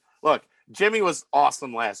been, look, Jimmy was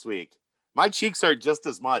awesome last week. My cheeks hurt just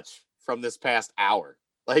as much from this past hour.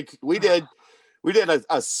 Like we did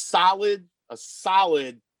a solid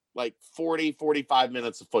like 40, 45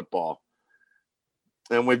 minutes of football.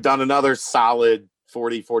 And we've done another solid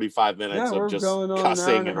 40, 45 minutes of just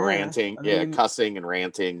cussing and ranting. Cussing and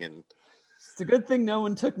ranting. And it's a good thing no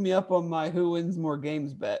one took me up on my who wins more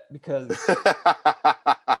games bet, because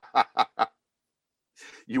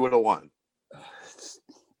you would have won. I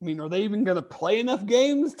mean, are they even going to play enough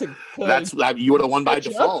games to? You would have won by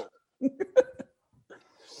default.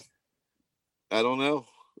 I don't know.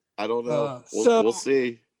 We'll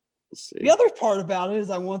see. The other part about it is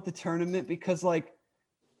I want the tournament because, like,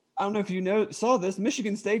 I don't know if you saw this.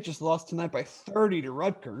 Michigan State just lost tonight by 30 to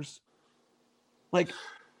Rutgers. Like,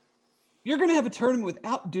 you're going to have a tournament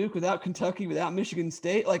without Duke, without Kentucky, without Michigan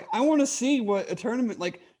State. Like, I want to see what a tournament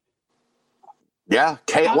like. Yeah.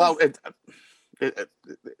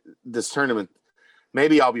 This tournament,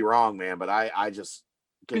 maybe I'll be wrong, man, but I just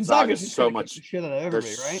Gonzaga's so much shit out of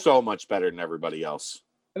everybody, right? So much better than everybody else.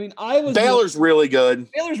 I mean, Baylor's really good.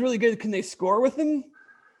 Baylor's really good. Can they score with them?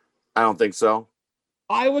 I don't think so.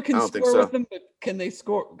 Iowa can score with them, but can they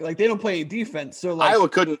score? Like, they don't play any defense, so like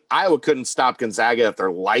Iowa couldn't stop Gonzaga if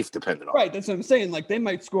their life depended on it. Right, that's what I'm saying. Like, they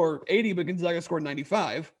might score 80, but Gonzaga scored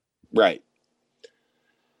 95. Right.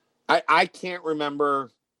 I can't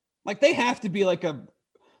remember. Like, they have to be like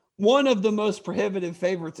one of the most prohibitive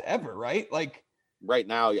favorites ever, right? Like right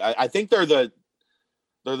now, I think they're the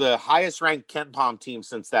highest ranked KenPom team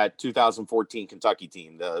since that 2014 Kentucky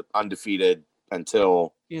team, the undefeated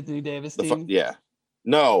until Anthony Davis team.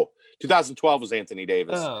 No, 2012 was Anthony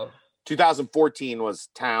Davis. Oh. 2014 was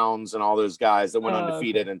Towns and all those guys that went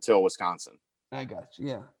undefeated until Wisconsin. I got you.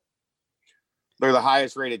 Yeah. They're the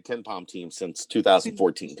highest rated KenPom team since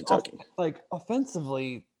 2014 Kentucky. Like,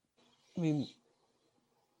 offensively, I mean,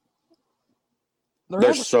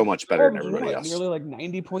 they're so much better than everybody else. Nearly like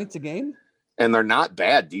 90 points a game. And they're not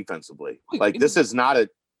bad defensively. Like, this is not a.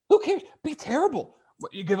 Who cares? Be terrible.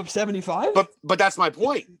 What, you give up 75? But that's my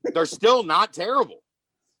point. They're still not terrible.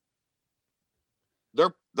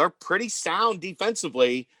 They're pretty sound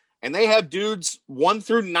defensively, and they have dudes 1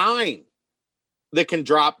 through 9 that can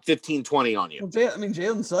drop 15, 20 on you. Well,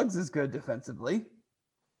 Jalen Suggs is good defensively.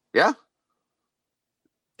 Yeah.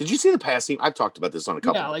 Did you see the passing? I've talked about this on a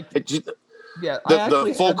couple. Yeah,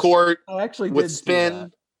 the full court with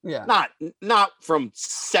spin. Yeah. Not from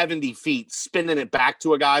 70 feet, spinning it back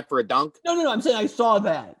to a guy for a dunk. No. I'm saying I saw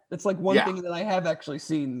that. That's like one thing that I have actually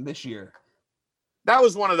seen this year. That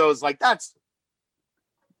was one of those, like,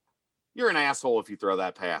 you're an asshole if you throw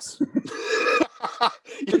that pass.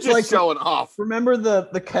 You're just like showing off. Remember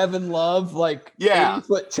the Kevin Love, like,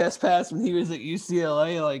 80-foot chest pass when he was at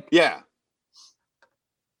UCLA? Like, yeah.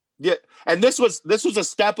 And this was a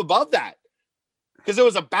step above that, because it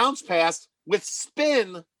was a bounce pass with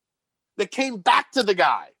spin that came back to the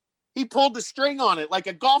guy. He pulled the string on it like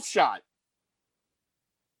a golf shot.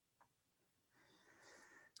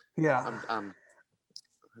 Yeah. I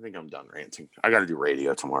think I'm done ranting. I got to do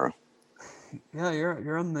radio tomorrow. Yeah,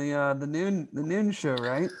 you're on the noon show,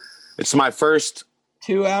 right? It's my first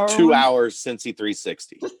 2 hours. 2 hours since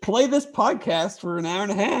E360. Just play this podcast for an hour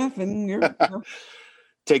and a half, and you're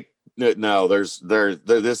No,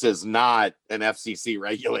 this is not an FCC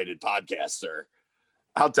regulated podcast, sir.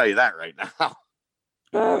 I'll tell you that right now.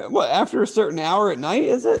 What, after a certain hour at night,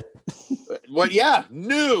 is it? Well, yeah,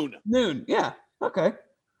 noon. Noon, yeah. Okay.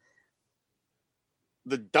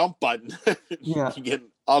 The dump button. Yeah. You get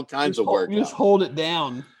all kinds of work. You just hold it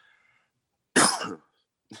down.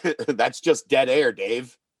 That's just dead air,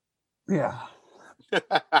 Dave. Yeah.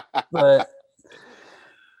 But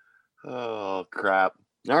oh, crap.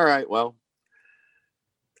 All right, well.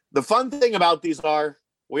 The fun thing about these are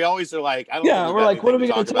we always are like, I don't know. We're like, what are we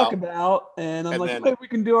going to talk about? And I'm like, maybe we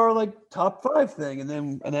can do our like top 5 thing. And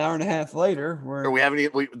then an hour and a half later,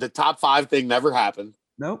 the top 5 thing never happened.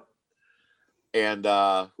 Nope. And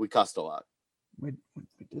we cussed a lot. We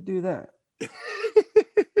did do that.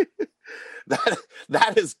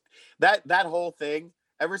 that whole thing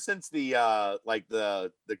ever since the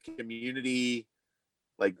community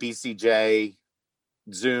like BCJ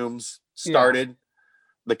Zooms started,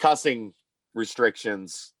 the cussing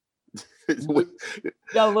restrictions we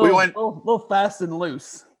got a little fast and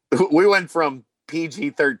loose. We went from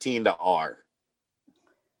PG-13 to R,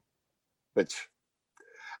 which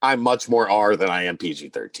I'm much more R than I am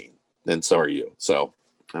PG-13, and so are you. So,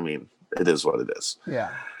 I mean, it is what it is.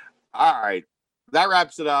 Yeah. All right. That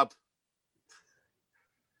wraps it up.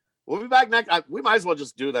 We'll be back next. We might as well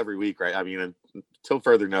just do it every week, right? I mean, until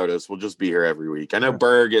further notice, we'll just be here every week. I know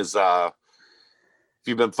Berg is, if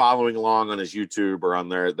you've been following along on his YouTube or on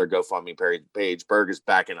their GoFundMe page, Berg is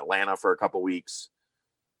back in Atlanta for a couple weeks.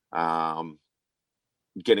 Getting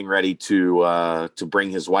ready to bring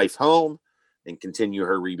his wife home and continue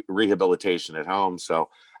her rehabilitation at home. So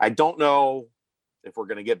I don't know if we're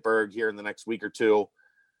going to get Berg here in the next week or two.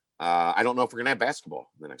 I don't know if we're going to have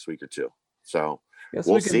basketball in the next week or two. So yes,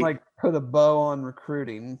 we can like put a bow on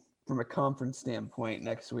recruiting from a conference standpoint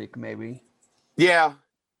next week, maybe. Yeah,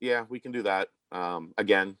 we can do that.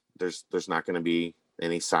 Again, there's not going to be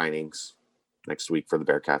any signings next week for the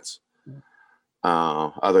Bearcats,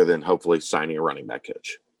 other than hopefully signing a running back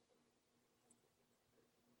coach.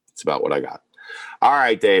 That's about what I got. All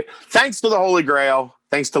right, Dave. Thanks to the Holy Grail.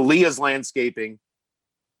 Thanks to Leah's Landscaping.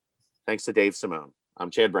 Thanks to Dave Simone. I'm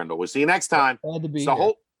Chad Brendel. We'll see you next time. Glad to be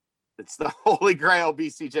It's the Holy Grail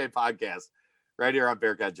BCJ podcast right here on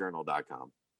BearcatJournal.com.